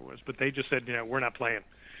can't remember what it was. But they just said, we're not playing.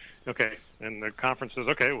 Okay. And the conference says,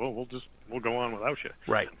 okay, well, we'll go on without you.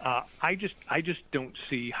 Right. I just don't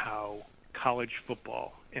see how college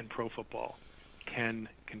football and pro football can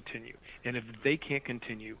continue. And if they can't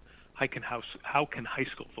continue, how can high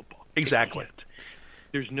school football? Exactly.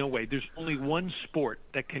 There's no way. There's only one sport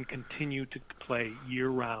that can continue to play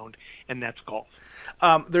year-round, and that's golf.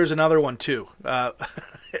 There's another one, too.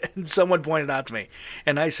 Someone pointed out to me,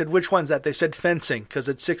 and I said, which one's that? They said fencing, because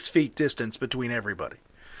it's 6 feet distance between everybody.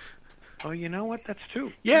 Oh, you know what? That's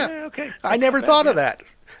two. Yeah. Okay. I never thought of that.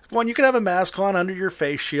 One, you can have a mask on under your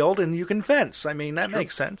face shield, and you can fence. I mean, that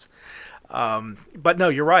makes sense. But no,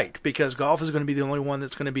 you're right, because golf is going to be the only one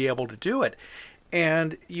that's going to be able to do it.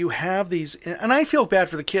 And you have these, and I feel bad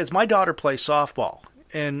for the kids. My daughter plays softball,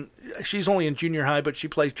 and she's only in junior high, but she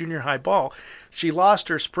plays junior high ball. She lost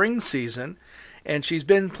her spring season, and she's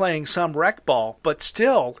been playing some rec ball, but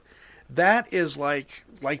still, that is like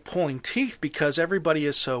pulling teeth because everybody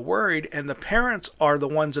is so worried, and the parents are the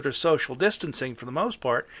ones that are social distancing for the most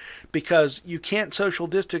part, because you can't social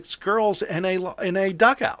distance girls in a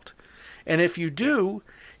dugout. And if you do,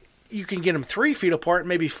 you can get them 3 feet apart,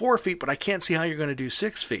 maybe 4 feet, but I can't see how you're going to do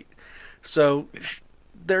 6 feet. So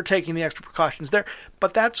they're taking the extra precautions there.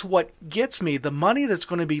 But that's what gets me. The money that's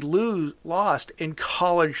going to be lost in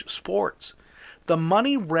college sports, the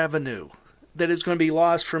money revenue that is going to be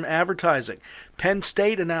lost from advertising. Penn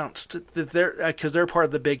State announced that because they're part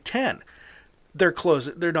of the Big Ten, they're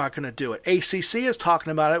closing. They're not going to do it. ACC is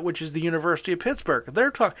talking about it, which is the University of Pittsburgh.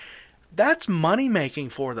 They're talking. That's money making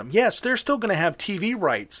for them. Yes, they're still going to have TV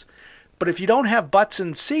rights, but if you don't have butts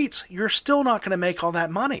in seats, you're still not going to make all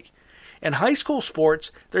that money. In high school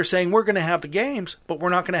sports, they're saying we're going to have the games, but we're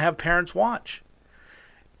not going to have parents watch.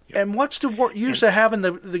 Yep. And what's the use of having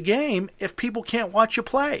the game if people can't watch you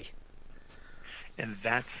play? And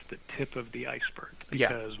that's the tip of the iceberg.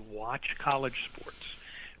 Because watch college sports,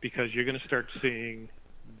 because you're going to start seeing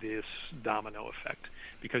this domino effect.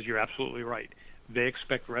 Because you're absolutely right. They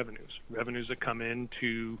expect revenues that come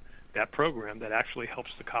into that program that actually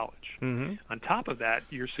helps the college. Mm-hmm. On top of that,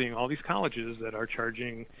 you're seeing all these colleges that are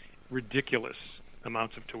charging ridiculous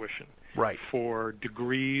amounts of tuition for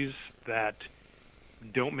degrees that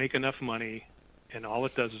don't make enough money, and all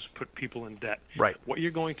it does is put people in debt. Right. What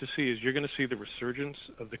you're going to see is you're going to see the resurgence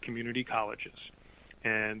of the community colleges,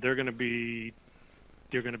 and they're going to be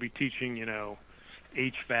teaching,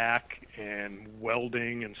 HVAC and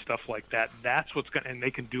welding and stuff like that. That's what's going, and they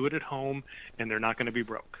can do it at home, and they're not going to be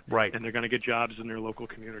broke. Right. And they're going to get jobs in their local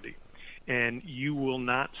community. And you will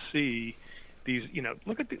not see these.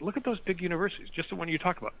 Look at those big universities. Just the one you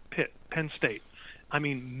talked about, Pitt, Penn State. I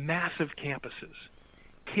mean, massive campuses.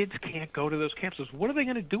 Kids can't go to those campuses. What are they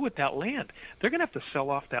going to do with that land? They're going to have to sell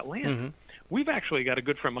off that land. Mm-hmm. We've actually got a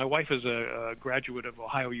good friend. My wife is a graduate of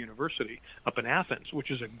Ohio University up in Athens,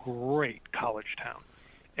 which is a great college town.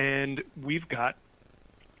 And we've got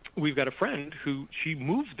a friend who she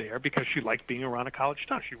moved there because she liked being around a college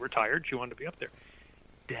town. She retired. She wanted to be up there.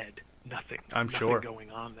 Dead. Nothing. Sure. Nothing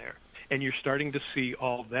going on there. And you're starting to see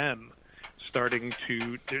all them starting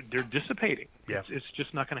to they're dissipating. Yeah. It's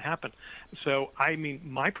just not going to happen. So, I mean,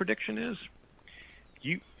 my prediction is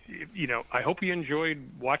I hope you enjoyed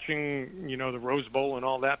watching, the Rose Bowl and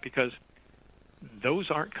all that, because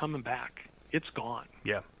those aren't coming back. It's gone.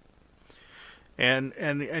 Yeah. And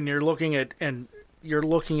you're looking at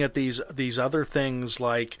these other things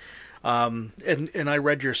like and I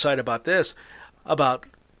read your site about this, about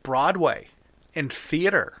Broadway and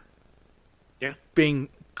theater being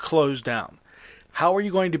closed down. How are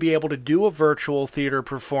you going to be able to do a virtual theater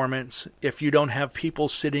performance if you don't have people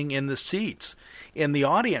sitting in the seats in the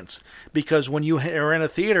audience? Because when you are in a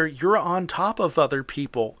theater, you're on top of other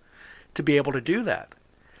people to be able to do that.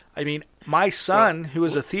 I mean, my son, who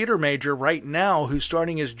is a theater major right now, who's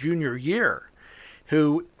starting his junior year,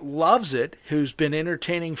 who loves it, who's been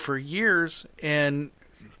entertaining for years, and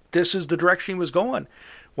this is the direction he was going.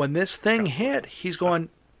 When this thing hit, he's going,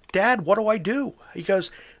 Dad, what do I do? He goes,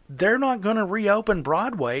 they're not going to reopen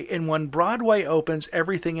Broadway, and when Broadway opens,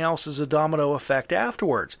 everything else is a domino effect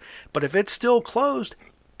afterwards. But if it's still closed,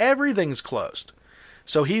 everything's closed.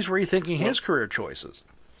 So he's rethinking his career choices.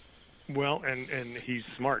 Well, and he's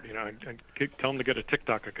smart. You know, I tell him to get a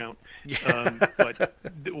TikTok account. But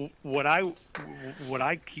what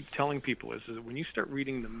I keep telling people is that when you start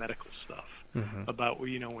reading the medical stuff about,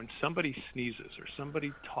 you know, when somebody sneezes or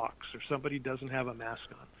somebody talks or somebody doesn't have a mask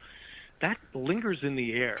on, that lingers in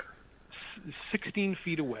the air 16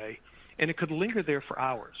 feet away, and it could linger there for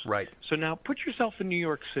hours. Right. So now put yourself in New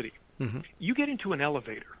York City. You get into an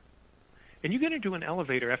elevator, and you get into an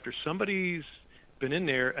elevator after somebody's been in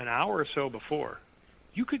there an hour or so before,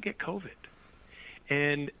 you could get COVID.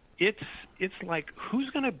 And it's like, who's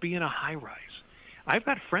going to be in a high-rise? I've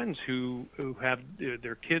got friends who have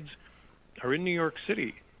their kids are in New York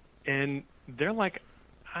City, and they're like,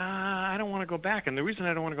 I don't want to go back. And the reason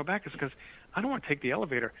I don't want to go back is because I don't want to take the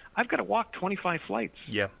elevator. I've got to walk 25 flights.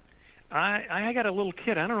 Yeah. I got a little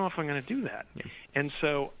kid. I don't know if I'm going to do that. Yeah. And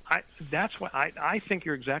so that's why I think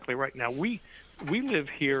you're exactly right. Now, we live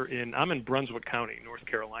here I'm in Brunswick County, North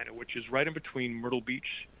Carolina, which is right in between Myrtle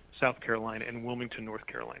Beach, South Carolina, and Wilmington, North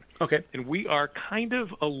Carolina. Okay. And we are kind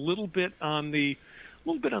of a little bit on the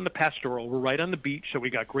pastoral. We're right on the beach, so we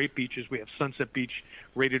got great beaches. We have Sunset Beach,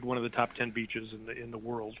 rated one of the top 10 beaches in the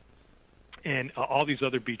world, and all these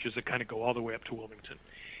other beaches that kind of go all the way up to Wilmington.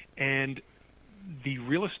 And the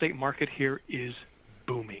real estate market here is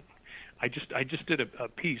booming. I just did a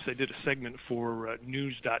piece. I did a segment for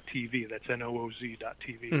News.tv. That's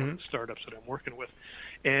NOOZ.tv, one of the startups that I'm working with.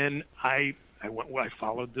 And I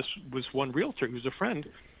followed this one realtor who's a friend,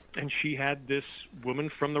 and she had this woman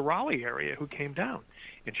from the Raleigh area who came down,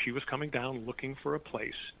 and she was coming down looking for a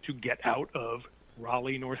place to get out of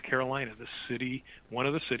Raleigh, North Carolina, the city, one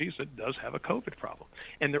of the cities that does have a COVID problem.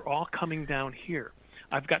 And they're all coming down here.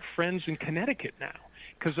 I've got friends in Connecticut now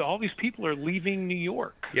because all these people are leaving New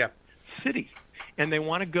York City, and they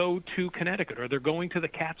want to go to Connecticut, or they're going to the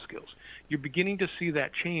Catskills. You're beginning to see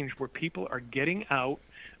that change where people are getting out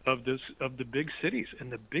of the big cities,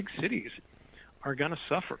 and the big cities are going to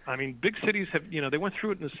suffer. I mean, big cities have, they went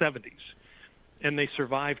through it in the 70s, and they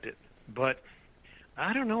survived it. But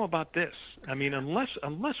I don't know about this. I mean,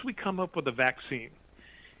 unless we come up with a vaccine,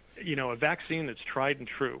 a vaccine that's tried and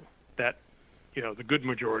true, that the good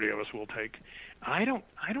majority of us will take, I don't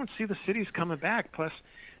see the cities coming back. Plus,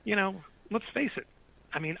 let's face it.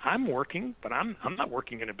 I mean, I'm working, but I'm not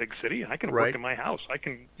working in a big city. I can work in my house. I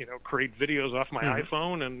can, create videos off my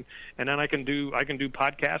iPhone, and then I can do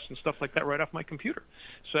podcasts and stuff like that right off my computer.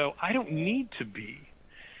 So I don't need to be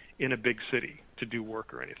in a big city to do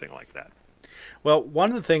work or anything like that. Well, one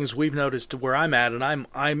of the things we've noticed where I'm at, and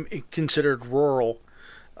I'm considered rural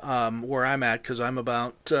where I'm at because I'm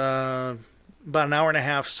about an hour and a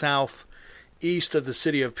half south east of the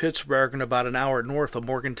city of Pittsburgh and about an hour north of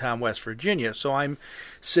Morgantown, West Virginia. So I'm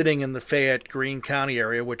sitting in the Fayette, Greene County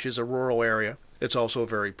area, which is a rural area. It's also a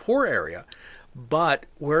very poor area. But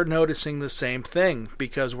we're noticing the same thing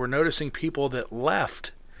because we're noticing people that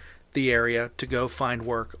left the area to go find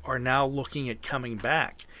work are now looking at coming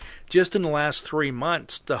back. Just in the last 3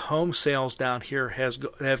 months, the home sales down here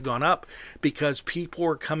have gone up because people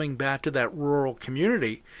are coming back to that rural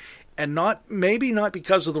community. And maybe not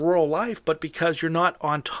because of the rural life, but because you're not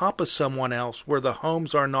on top of someone else where the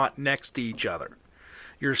homes are not next to each other.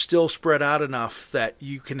 You're still spread out enough that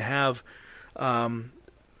you can have a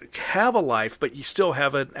life, but you still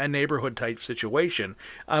have a neighborhood type situation,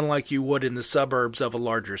 unlike you would in the suburbs of a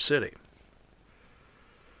larger city.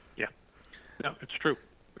 Yeah, no, it's true.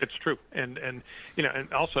 It's true. And and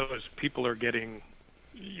also as people are getting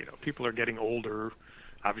older.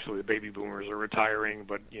 Obviously, the baby boomers are retiring,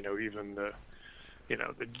 but even the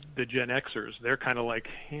Gen Xers, they're kind of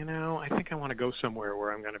like, I think I want to go somewhere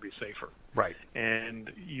where I'm going to be safer. Right.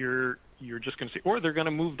 And you're just going to see, or they're going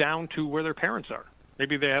to move down to where their parents are.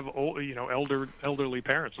 Maybe they have elderly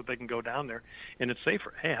parents that they can go down there, and it's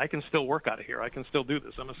safer. Hey, I can still work out of here. I can still do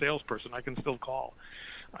this. I'm a salesperson. I can still call.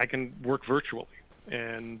 I can work virtually,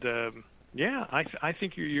 and I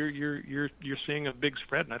think you're seeing a big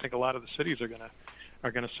spread, and I think a lot of the cities are going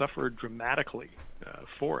to suffer dramatically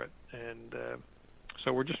for it, and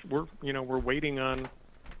so we're waiting on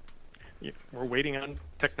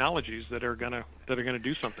technologies that are gonna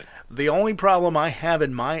do something. The only problem I have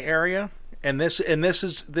in my area, and this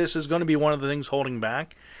is going to be one of the things holding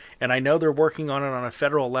back, and I know they're working on it on a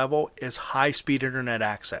federal level, is high-speed internet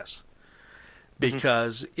access,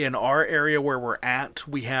 because in our area where we're at,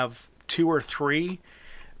 we have 2 or 3.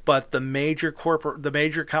 but the major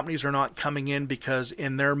companies are not coming in because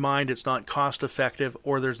in their mind it's not cost effective,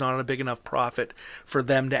 or there's not a big enough profit for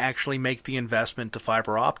them to actually make the investment to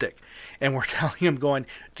fiber optic. And we're telling them, going,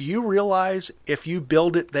 do you realize if you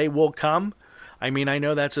build it, they will come? I mean, I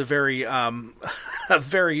know that's a very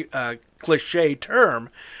cliche term,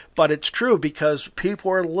 but it's true, because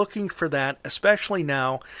people are looking for that, especially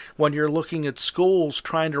now when you're looking at schools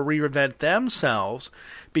trying to reinvent themselves,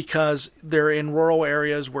 because they're in rural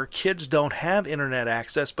areas where kids don't have internet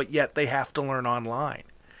access, but yet they have to learn online.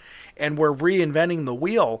 And we're reinventing the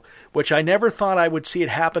wheel, which I never thought I would see it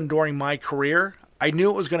happen during my career. I knew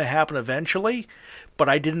it was going to happen eventually, but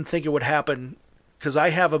I didn't think it would happen, because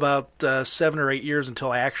I have about 7 or 8 years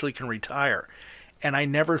until I actually can retire. And I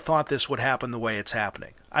never thought this would happen the way it's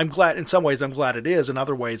happening. I'm glad, in some ways I'm glad it is. In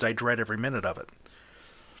other ways, I dread every minute of it.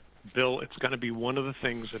 Bill, it's going to be one of the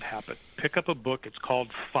things that happen. Pick up a book. It's called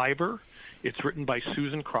Fiber. It's written by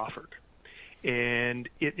Susan Crawford. And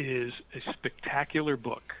it is a spectacular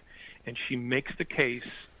book. And she makes the case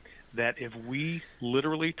that if we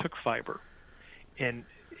literally took fiber and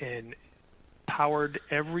powered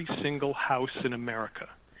every single house in America,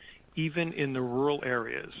 even in the rural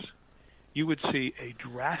areas, you would see a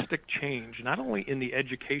drastic change, not only in the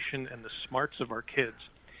education and the smarts of our kids,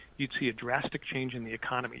 you'd see a drastic change in the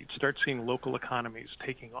economy. You'd start seeing local economies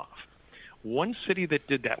taking off. One city that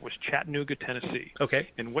did that was Chattanooga, Tennessee. Okay.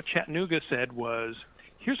 And what Chattanooga said was,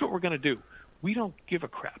 here's what we're going to do. We don't give a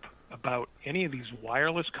crap about any of these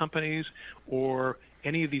wireless companies or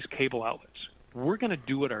any of these cable outlets. We're going to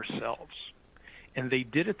do it ourselves. And they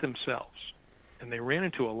did it themselves. And they ran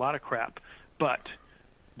into a lot of crap. But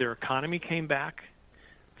their economy came back.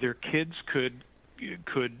 Their kids could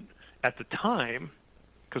at the time,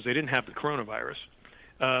 because they didn't have the coronavirus,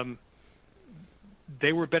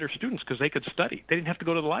 they were better students because they could study. They didn't have to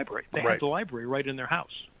go to the library. They had the library right in their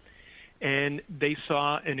house. And they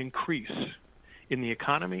saw an increase in the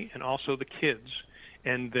economy and also the kids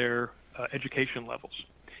and their education levels.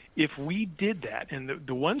 If we did that, and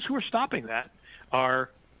the ones who are stopping that are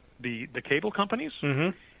the cable companies,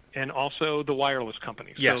 and also the wireless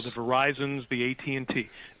companies. Yes. So the Verizons, the AT&T,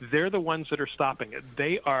 they're the ones that are stopping it.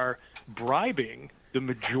 They are bribing the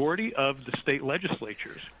majority of the state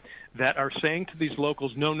legislatures that are saying to these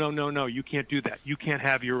locals, no, you can't do that. You can't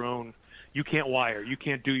have your own. You can't wire. You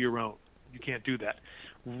can't do your own. You can't do that.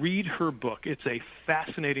 Read her book. It's a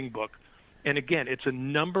fascinating book. And again, it's a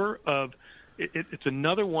number of it's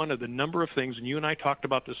another one of the number of things, and you and I talked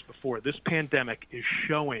about this before. This pandemic is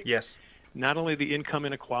showing not only the income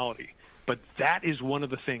inequality, but that is one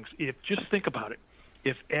of the things. Just think about it.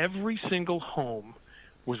 If every single home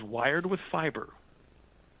was wired with fiber,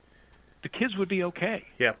 the kids would be okay.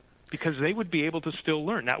 Yeah. Because they would be able to still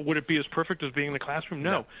learn. Now, would it be as perfect as being in the classroom?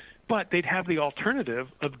 No. But they'd have the alternative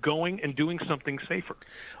of going and doing something safer.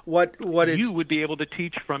 You would be able to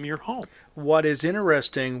teach from your home. What is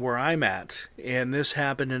interesting where I'm at, and this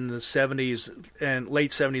happened in the 70s and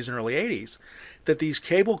late 70s and early 80s, that these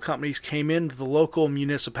cable companies came into the local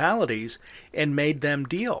municipalities and made them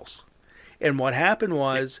deals. And what happened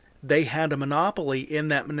was they had a monopoly in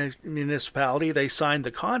that municipality. They signed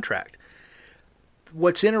the contract.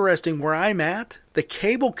 What's interesting where I'm at, the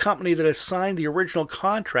cable company that has signed the original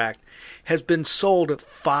contract has been sold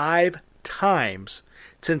 5 times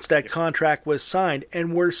since that contract was signed,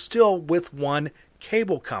 and we're still with one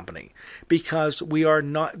cable company because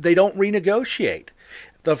they don't renegotiate.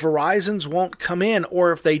 The Verizons won't come in,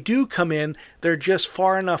 or if they do come in, they're just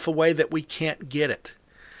far enough away that we can't get it.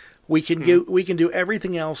 We can do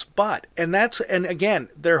everything else but. And again,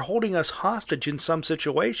 they're holding us hostage in some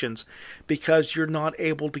situations because you're not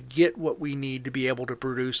able to get what we need to be able to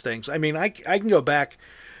produce things. I mean, I can go back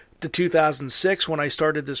to 2006 when I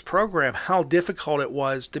started this program, how difficult it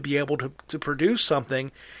was to be able to produce something,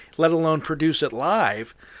 let alone produce it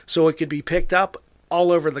live, so it could be picked up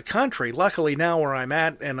all over the country. Luckily now where I'm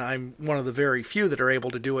at, and I'm one of the very few that are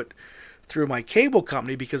able to do it through my cable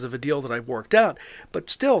company because of a deal that I've worked out. But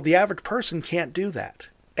still, the average person can't do that.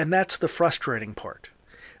 And that's the frustrating part.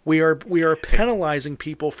 We are penalizing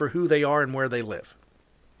people for who they are and where they live.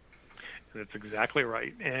 That's exactly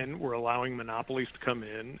right. And we're allowing monopolies to come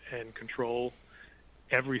in and control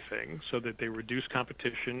everything so that they reduce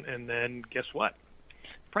competition. And then guess what?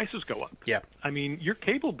 Prices go up. Yeah. I mean, your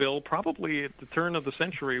cable bill probably at the turn of the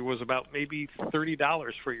century was about maybe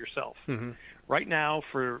 $30 for yourself. Mm-hmm. Right now,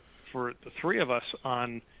 for the three of us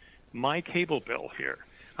on my cable bill here,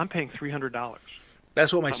 I'm paying $300.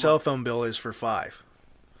 That's what my cell phone bill is for $5.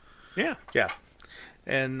 Yeah. Yeah.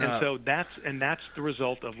 And so that's the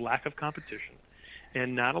result of lack of competition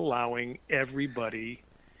and not allowing everybody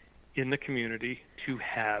in the community to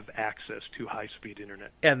have access to high-speed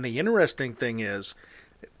internet. And the interesting thing is,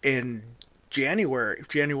 in January,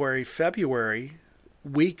 February,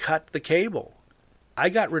 we cut the cable. I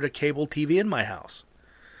got rid of cable TV in my house.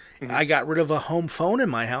 Mm-hmm. I got rid of a home phone in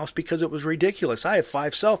my house because it was ridiculous. I have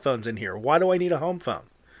 5 cell phones in here. Why do I need a home phone?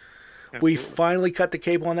 Absolutely. We finally cut the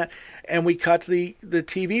cable on that, and we cut the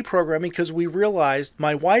TV programming because we realized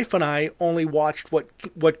my wife and I only watched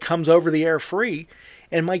what comes over the air free,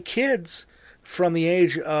 and my kids from the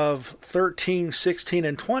age of 13, 16,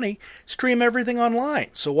 and 20 stream everything online.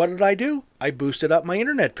 So what did I do? I boosted up my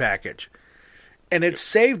internet package. And it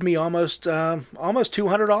saved me almost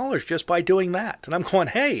 $200 just by doing that. And I'm going,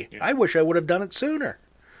 hey, I wish I would have done it sooner.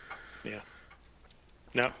 Yeah.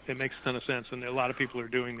 No, it makes a ton of sense, and a lot of people are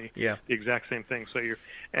doing the exact same thing. So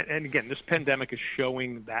and again, this pandemic is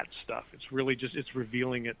showing that stuff. It's really it's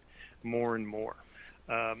revealing it more and more.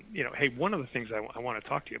 Hey, one of the things I want to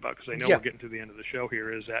talk to you about, because I know we're getting to the end of the show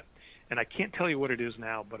here, is that, and I can't tell you what it is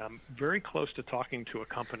now, but I'm very close to talking to a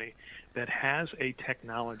company that has a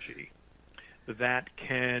technology that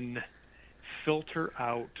can filter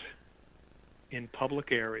out in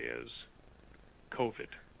public areas COVID.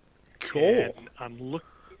 Cool. And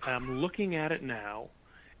I'm looking at it now,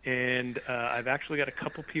 and I've actually got a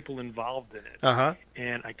couple people involved in it. Uh-huh.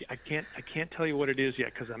 And I can't tell you what it is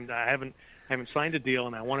yet because I haven't signed a deal,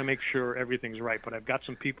 and I want to make sure everything's right. But I've got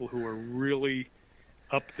some people who are really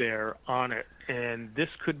up there on it, and this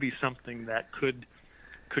could be something that could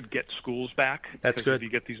get schools back. That's good. If you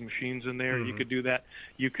get these machines in there, you could do that.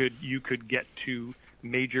 You could get to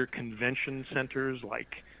major convention centers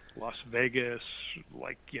like Las Vegas,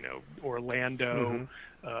 like Orlando,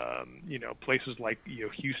 places like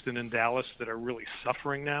Houston and Dallas that are really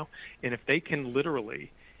suffering now. And if they can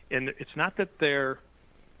literally, and it's not that they're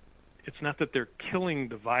killing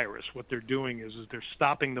the virus. What they're doing is they're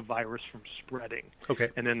stopping the virus from spreading. Okay.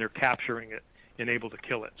 And then they're capturing it and able to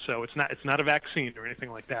kill it. So it's not a vaccine or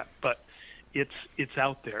anything like that, but it's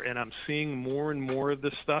out there, and I'm seeing more and more of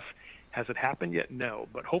this stuff. Has it happened yet? No,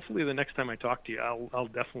 but hopefully the next time I talk to you,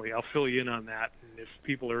 I'll fill you in on that. And if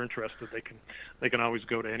people are interested, they can always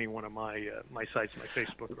go to any one of my sites, my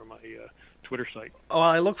Facebook or my Twitter site. Oh,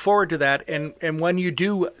 I look forward to that. And when you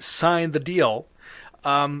do sign the deal,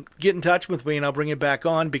 get in touch with me and I'll bring it back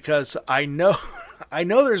on, because I know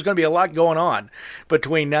there's going to be a lot going on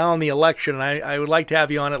between now and the election. And I would like to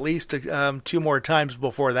have you on at least 2 more times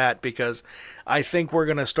before that, because I think we're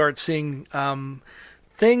going to start seeing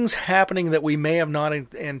things happening that we may have not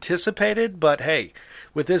anticipated. But hey,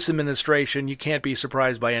 with this administration, you can't be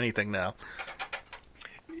surprised by anything now.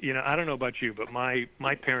 I don't know about you, but my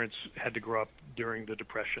parents had to grow up during the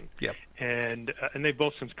Depression. Yep. And they've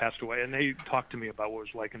both since passed away, and they talked to me about what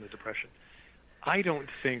it was like in the Depression. I don't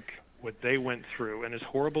think what they went through, and as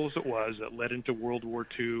horrible as it was, that led into World War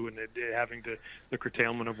II and having the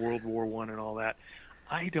curtailment of World War I and all that,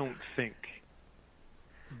 I don't think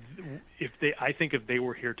if they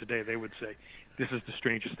were here today, they would say, this is the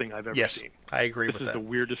strangest thing I've ever seen. Yes, I agree with that. This is the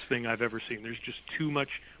weirdest thing I've ever seen. There's just too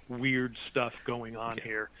much weird stuff going on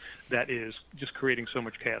here that is just creating so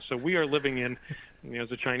much chaos. So we are living in, as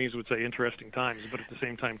the Chinese would say, interesting times, but at the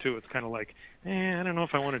same time, too, it's kind of like, I don't know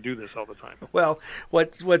if I want to do this all the time. Well,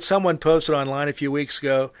 what someone posted online a few weeks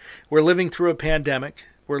ago, we're living through a pandemic.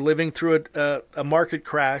 We're living through a market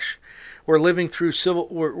crash. We're living through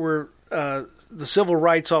the civil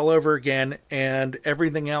rights all over again, and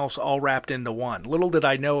everything else all wrapped into one. Little did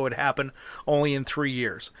I know it would happen only in 3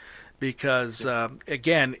 years, because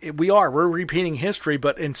again, we're repeating history,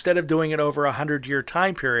 but instead of doing it over a 100-year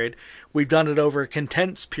time period, we've done it over a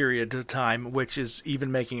condensed period of time, which is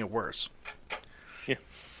even making it worse. Yeah.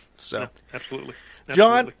 So, absolutely.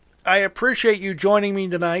 John, I appreciate you joining me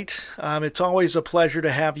tonight. It's always a pleasure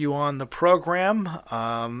to have you on the program.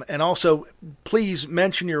 And also, please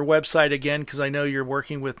mention your website again, because I know you're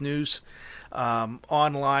working with News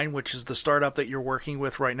Online, which is the startup that you're working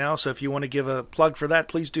with right now. So if you want to give a plug for that,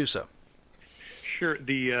 please do so. Sure.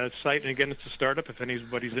 The site, and again, it's a startup. If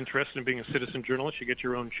anybody's interested in being a citizen journalist, you get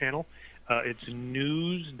your own channel. It's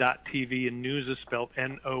news.tv, and news is spelled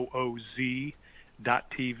NOOZ.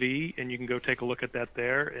 .tv, and you can go take a look at that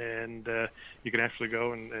there, and you can actually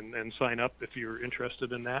go and sign up if you're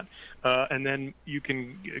interested in that. And then you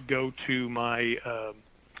can go to my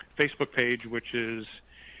Facebook page, which is,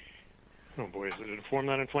 is it Informed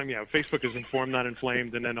Not Inflamed? Yeah, Facebook is Informed Not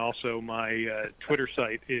Inflamed, and then also my Twitter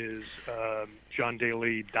site is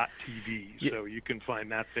johndaly.tv, so you can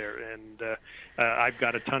find that there. And I've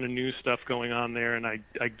got a ton of news stuff going on there, and I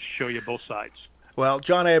show you both sides. Well,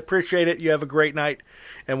 John, I appreciate it. You have a great night,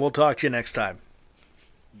 and we'll talk to you next time.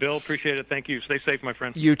 Bill, appreciate it. Thank you. Stay safe, my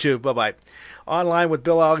friend. You too. Bye-bye. Online with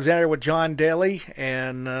Bill Alexander with John Daly,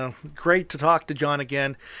 and great to talk to John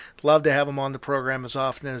again. Love to have him on the program as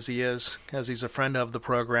often as he is, as he's a friend of the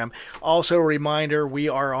program. Also, a reminder, we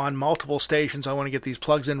are on multiple stations. I want to get these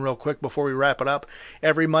plugs in real quick before we wrap it up.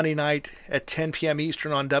 Every Monday night at 10 p.m.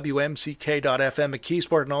 Eastern on WMCK.FM at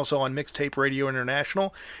Keysport, and also on Mixtape Radio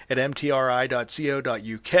International at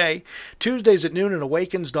mtri.co.uk. Tuesdays at noon at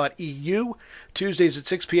awakens.eu. Tuesdays at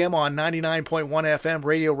 6 p.m. on 99.1 FM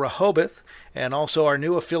Radio Rehoboth, and also our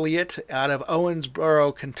new affiliate out of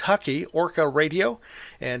Owensboro, Kentucky, Orca Radio,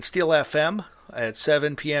 and Steel FM at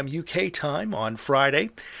 7 p.m. UK time on Friday.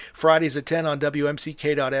 Fridays at 10 on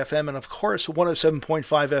WMCK.FM, and of course 107.5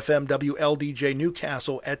 FM WLDJ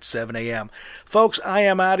Newcastle at 7 a.m. Folks, I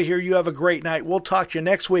am out of here. You have a great night. We'll talk to you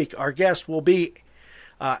next week. Our guest will be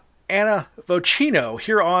Anna Vocino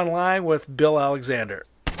here online with Bill Alexander.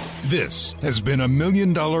 This has been a $1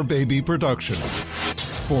 Million Baby production.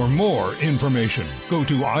 For more information, go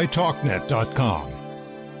to italknet.com.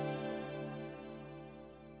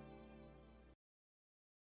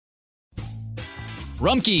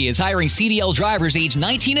 Rumpke is hiring CDL drivers age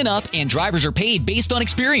 19 and up, and drivers are paid based on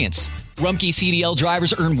experience. Rumpke CDL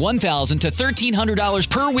drivers earn $1,000 to $1,300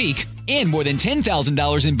 per week, and more than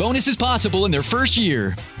 $10,000 in bonuses possible in their first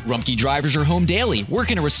year. Rumpke drivers are home daily,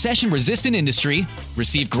 work in a recession-resistant industry,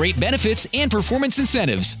 receive great benefits and performance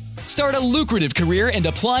incentives. Start a lucrative career and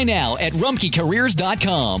apply now at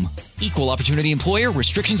rumpkecareers.com. Equal opportunity employer.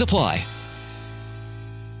 Restrictions apply.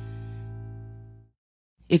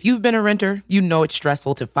 If you've been a renter, you know it's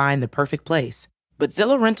stressful to find the perfect place. But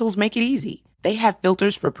Zillow Rentals make it easy. They have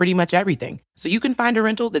filters for pretty much everything, so you can find a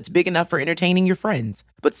rental that's big enough for entertaining your friends,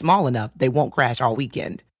 but small enough they won't crash all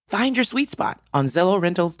weekend. Find your sweet spot on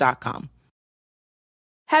ZillowRentals.com.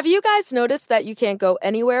 Have you guys noticed that you can't go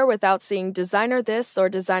anywhere without seeing designer this or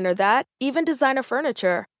designer that, even designer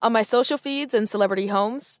furniture? On my social feeds and celebrity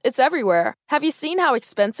homes, it's everywhere. Have you seen how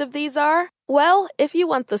expensive these are? Well, if you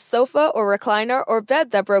want the sofa or recliner or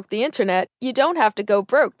bed that broke the internet, you don't have to go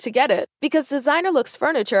broke to get it. Because Designer Looks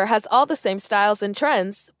Furniture has all the same styles and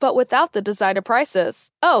trends, but without the designer prices.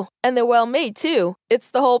 Oh, and they're well made too.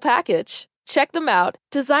 It's the whole package. Check them out.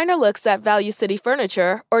 Designer Looks at Value City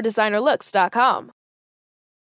Furniture or designerlooks.com.